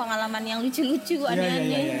 pengalaman yang lucu-lucu,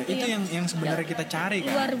 aneh-aneh. Itu yang sebenarnya kita cari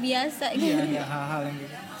kan. Luar biasa gitu. Iya, ada hal-hal yang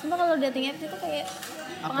gitu. Sumpah kalau dating apps itu kayak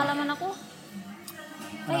pengalaman aku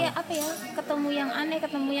kayak apa ya, ketemu yang aneh,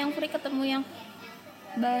 ketemu yang freak, ketemu yang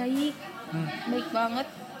baik, baik banget,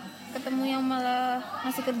 ketemu yang malah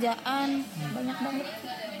ngasih kerjaan, banyak banget.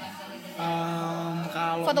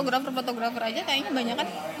 Kalau Fotografer aja kayaknya banyak kan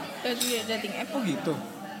dari dating app. oh gitu.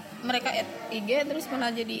 Mereka add IG terus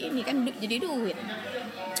malah jadi ini kan jadi duit.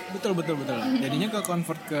 Betul. Jadinya ke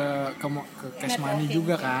convert ke cash money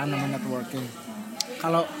juga kan, namanya networking.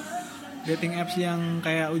 Kalau dating apps yang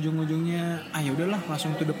kayak ujung-ujungnya ya udahlah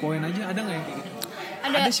langsung to the point aja, ada nggak yang kayak gitu?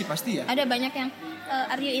 Ada sih pasti ya. Ada banyak yang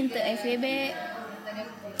are you into FWB?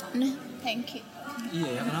 Nah, thank you.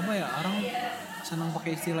 Iya ya, kenapa ya orang senang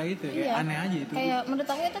pakai istilah itu ya? Kayak Iya. aneh aja itu. Kayak menurut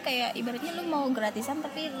aku itu kayak ibaratnya lu mau gratisan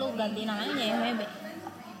tapi lu ganti namanya ya FWB.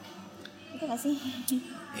 Itu gak sih?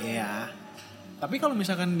 Iya. Tapi kalau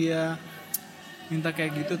misalkan dia minta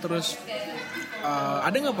kayak gitu terus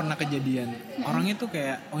ada nggak pernah kejadian orangnya tuh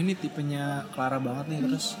kayak oh ini tipenya Clara banget nih,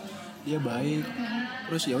 terus dia baik,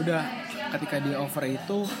 terus ya udah ketika dia offer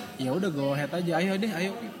itu ya udah go ahead aja, ayo,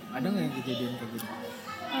 ada nggak yang kejadian kayak gitu?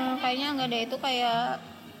 Kayaknya nggak ada, itu kayak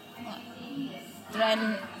drain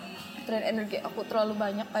energi aku terlalu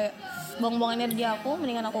banyak, kayak buang-buang energi aku,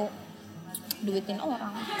 mendingan aku duitin orang.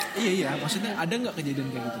 Iya maksudnya ada nggak kejadian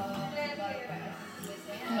kayak gitu?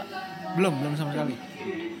 Belum sama sekali.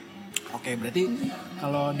 Oke, berarti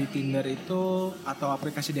kalau di Tinder itu atau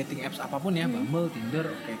aplikasi dating apps apapun ya, Bumble, Tinder,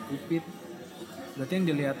 kayak Cupid, berarti yang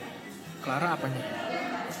dilihat Clara apanya?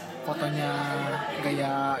 Fotonya,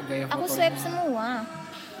 gaya fotonya. Aku swipe semua.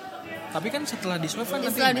 Tapi kan setelah di swipe kan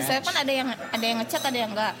nanti Setelah di match. swipe kan ada yang ngechat, ada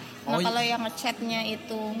yang enggak. Nah, Oh, iya. kalau yang ngechatnya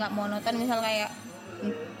itu enggak monoton, misal kayak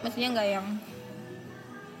maksudnya enggak yang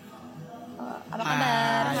apa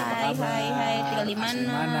kabar, hai, tinggal di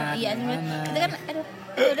mana, iya, itu kan aduh,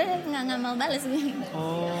 udah nggak mau balas.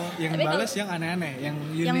 Oh, yang Tapi balas yang aneh-aneh, yang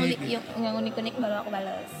yang unik. yang unik-unik baru aku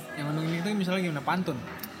balas. Yang unik itu misalnya gimana, pantun?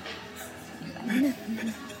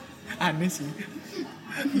 Aneh sih.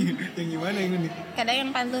 Yang gimana yang unik? Kadang yang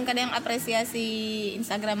pantun, kadang yang apresiasi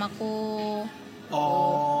Instagram aku.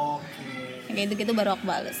 Oke. Yang kayak gitu baru aku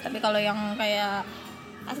balas. Tapi kalau yang kayak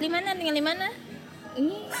asli mana, tinggal di mana,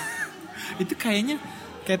 ini Itu kayaknya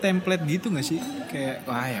kayak template gitu nggak sih? Kayak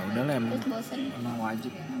wah ya udahlah bosan. emang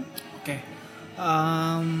wajib. Oke.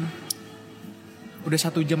 Udah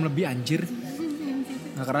 1 jam lebih anjir.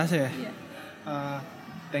 Nggak kerasa ya?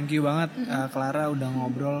 Thank you banget Clara udah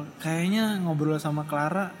ngobrol. Kayaknya ngobrol sama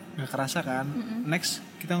Clara nggak kerasa kan? Next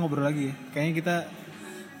kita ngobrol lagi. Kayaknya kita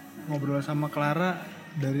ngobrol sama Clara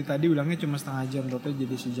dari tadi bilangnya cuma setengah jam, ternyata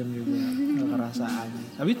jadi sejam juga. Nggak kerasa aja.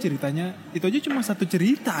 Tapi ceritanya itu aja cuma 1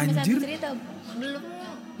 cerita anjir. Satu cerita, belum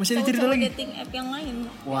Masih ada cerita lagi? dating app yang lain.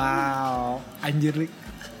 Wow, anjir Lik.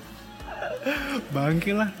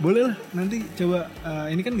 Bangke lah, boleh lah. Nanti coba,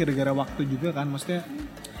 ini kan gara-gara waktu juga kan. Maksudnya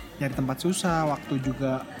nyari tempat susah, waktu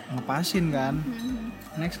juga ngepasin kan.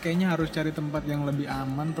 Next kayaknya harus cari tempat yang lebih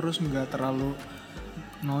aman, terus nggak terlalu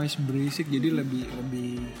noise berisik, jadi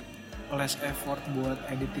lebih less effort buat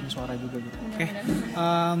editing suara juga gitu. Oke.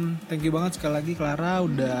 Thank you banget sekali lagi Clara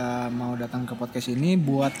udah mau datang ke podcast ini.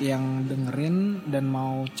 Buat yang dengerin dan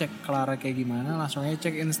mau cek Clara kayak gimana, langsung aja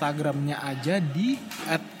cek Instagramnya aja di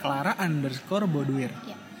 @clara_bodwir.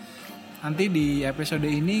 Ya. Nanti di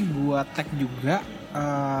episode ini gua tag juga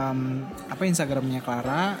Instagramnya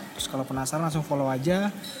Clara. Terus kalau penasaran langsung follow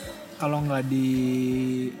aja. Kalau nggak di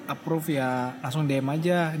approve ya langsung DM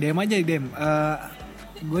aja.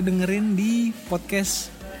 Gue dengerin di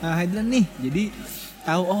podcast Hydran nih, jadi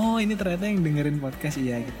tahu ini ternyata yang dengerin podcast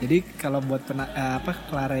iya gitu. Jadi kalau buat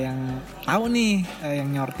Clara yang tahu nih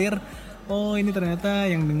yang nyortir, oh ini ternyata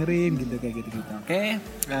yang dengerin gitu kayak gitu. Oke.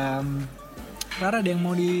 Rara ada yang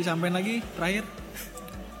mau disampaikan lagi terakhir?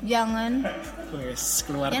 Jangan. Wes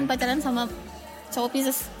keluar. Jangan pacaran sama cowok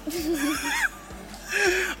Pisces.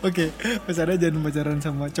 Oke, pesannya jangan pacaran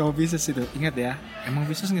sama cowok Pisces itu. Ingat ya, emang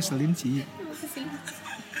Pisces ngeselin sih.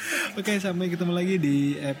 Oke, sampai ketemu lagi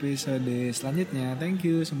di episode selanjutnya. Thank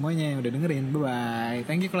you semuanya yang udah dengerin. Bye-bye.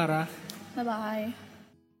 Thank you Clara. Bye-bye.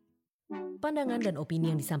 Pandangan dan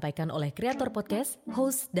opini yang disampaikan oleh kreator podcast,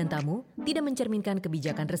 host, dan tamu tidak mencerminkan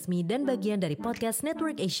kebijakan resmi dan bagian dari Podcast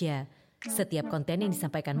Network Asia. Setiap konten yang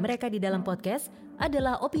disampaikan mereka di dalam podcast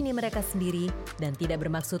adalah opini mereka sendiri dan tidak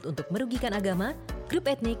bermaksud untuk merugikan agama, grup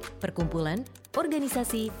etnik, perkumpulan,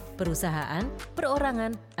 organisasi, perusahaan,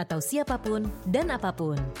 perorangan, atau siapapun dan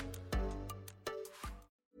apapun.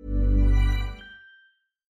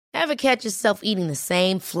 Ever catch yourself eating the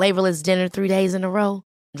same flavorless dinner 3 days in a row?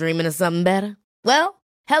 Dreaming of something better? Well,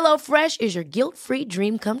 HelloFresh is your guilt-free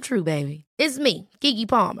dream come true, baby. It's me, Keke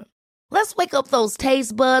Palmer. Let's wake up those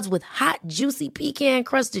taste buds with hot, juicy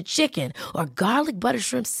pecan-crusted chicken or garlic butter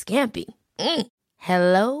shrimp scampi.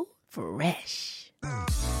 Hello Fresh.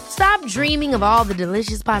 Stop dreaming of all the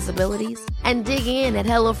delicious possibilities and dig in at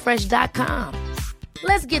HelloFresh.com.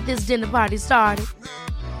 Let's get this dinner party started.